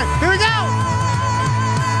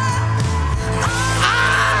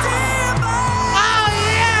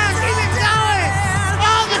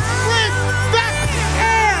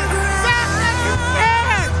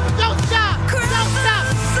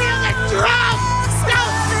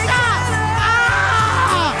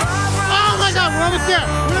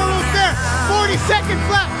 seconds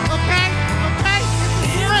left, okay? Okay?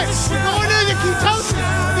 We're going into the ketosis.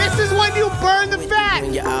 This is when you burn the fat.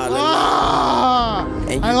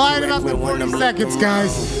 I lied about the 40 seconds,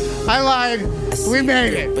 guys. I lied. We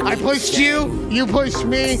made it. I pushed you. You pushed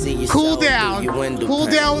me. Cool down. Cool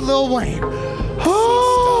down with Lil Wayne.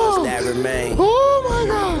 Oh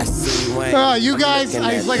my God. You guys,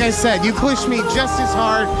 like I said, you pushed me just as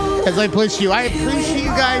hard as I pushed you. I appreciate you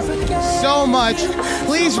guys so much.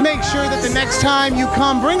 Please make sure that the next time you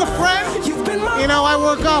come, bring a friend. You know, I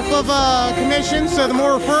work off of commission, so the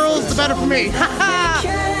more referrals, the better for me.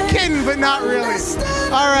 Kidding, but not really.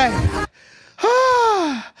 All right.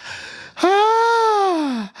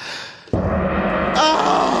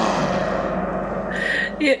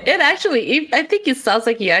 It actually, I think it sounds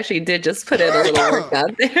like you actually did just put in a little work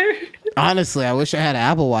out there. Honestly, I wish I had an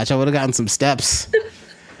Apple Watch. I would have gotten some steps.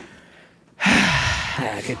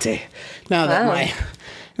 I could take now that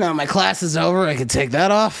my class is over. I could take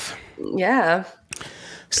that off. Yeah.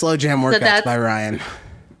 Slow jam workouts by Ryan.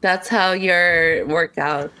 That's how your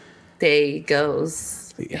workout day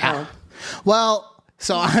goes. Yeah. Well,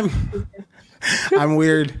 so I'm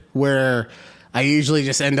weird where I usually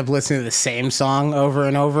just end up listening to the same song over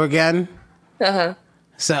and over again. Uh-huh.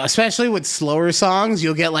 So especially with slower songs,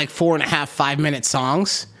 you'll get like 4.5, 5 minute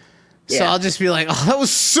songs. Yeah. So I'll just be like, oh, that was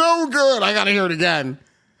so good. I got to hear it again.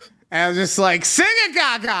 And I'm just like, sing it,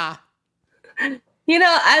 Gaga. You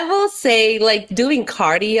know, I will say, like, doing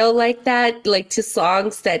cardio like that, like to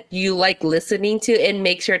songs that you like listening to, it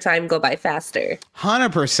makes your time go by faster.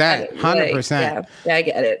 100%. 100%. Yeah, I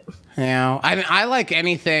get it. You know, I like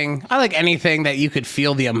anything. I like anything that you could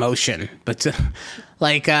feel the emotion. But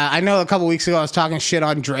I know a couple weeks ago I was talking shit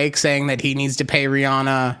on Drake, saying that he needs to pay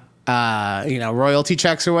Rihanna, royalty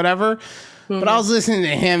checks or whatever. Mm-hmm. But I was listening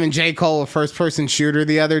to him and J. Cole, a First Person Shooter,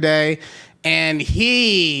 the other day. And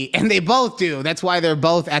they both do. That's why they're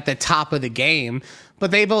both at the top of the game. But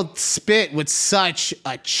they both spit with such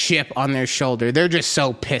a chip on their shoulder. They're just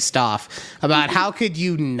so pissed off about how could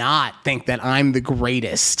you not think that I'm the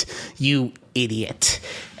greatest, you idiot.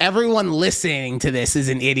 Everyone listening to this is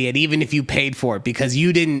an idiot, even if you paid for it, because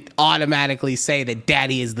you didn't automatically say that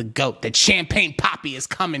Daddy is the GOAT, that Champagne Poppy is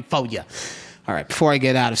coming for you. All right, before I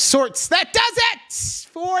get out of sorts, that does it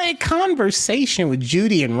for a conversation with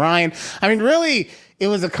Judy and Ryan. I mean, really, it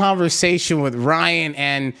was a conversation with Ryan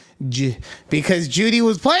and because Judy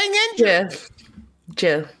was playing injured.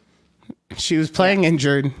 Joe. She was playing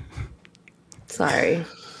injured. Sorry.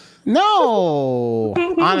 No.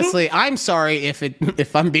 Honestly, I'm sorry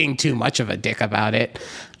if I'm being too much of a dick about it.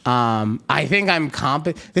 I think I'm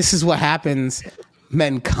this is what happens.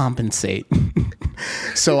 Men compensate.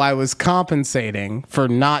 So I was compensating for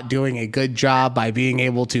not doing a good job by being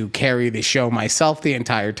able to carry the show myself the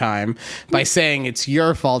entire time by saying it's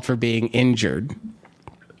your fault for being injured.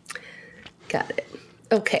 Got it.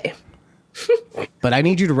 Okay. But I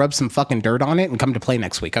need you to rub some fucking dirt on it and come to play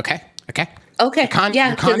next week, okay? Okay? Okay.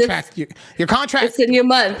 Your contract. It's a new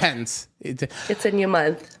month. Depends. It's a new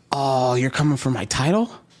month. Oh, you're coming for my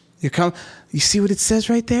title? You see what it says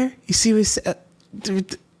right there? You see what it says?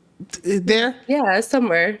 There? Yeah,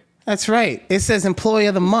 somewhere. That's right. It says Employee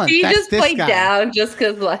of the Month. You That's just play down just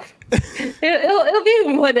because, like, it'll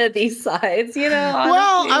be one of these sides, you know? Honestly,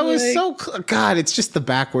 well, I was God, it's just the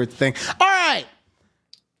backward thing. All right.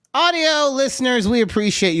 Audio listeners, we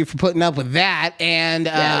appreciate you for putting up with that. And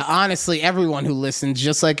yes. Honestly, everyone who listens,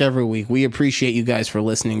 just like every week, we appreciate you guys for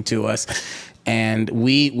listening to us. And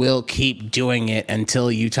we will keep doing it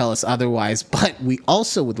until you tell us otherwise. But we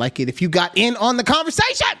also would like it if you got in on the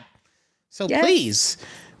conversation. So yes. Please,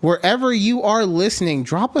 wherever you are listening,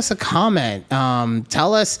 drop us a comment.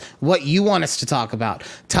 Tell us what you want us to talk about.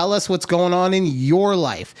 Tell us what's going on in your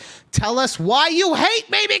life. Tell us why you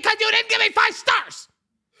hate me because you didn't give me 5 stars.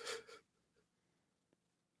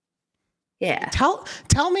 Yeah.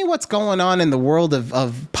 Tell me what's going on in the world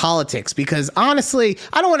of politics, because honestly,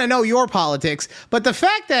 I don't want to know your politics, but the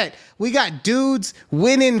fact that we got dudes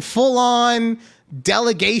winning full on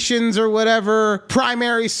delegations or whatever,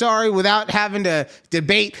 primaries, without having to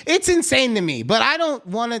debate, it's insane to me, but I don't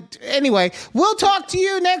want to. Anyway, we'll talk to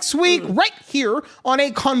you next week right here on A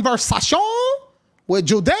Conversation with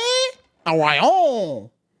Judy and Ryan.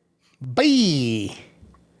 Bye.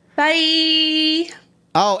 Bye.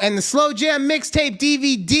 Oh, and the Slow Jam mixtape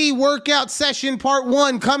DVD workout session part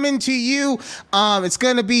 1 coming to you. It's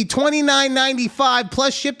going to be $29.95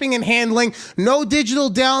 plus shipping and handling. No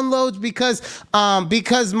digital downloads because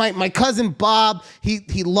my cousin Bob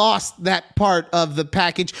he lost that part of the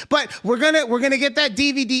package. But we're gonna get that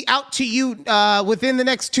DVD out to you within the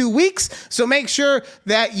next 2 weeks. So make sure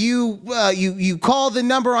that you call the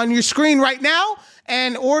number on your screen right now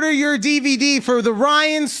and order your DVD for the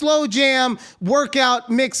Ryan Slow Jam Workout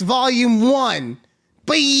Mix Volume 1.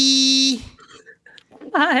 Bye.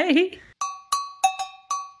 Bye.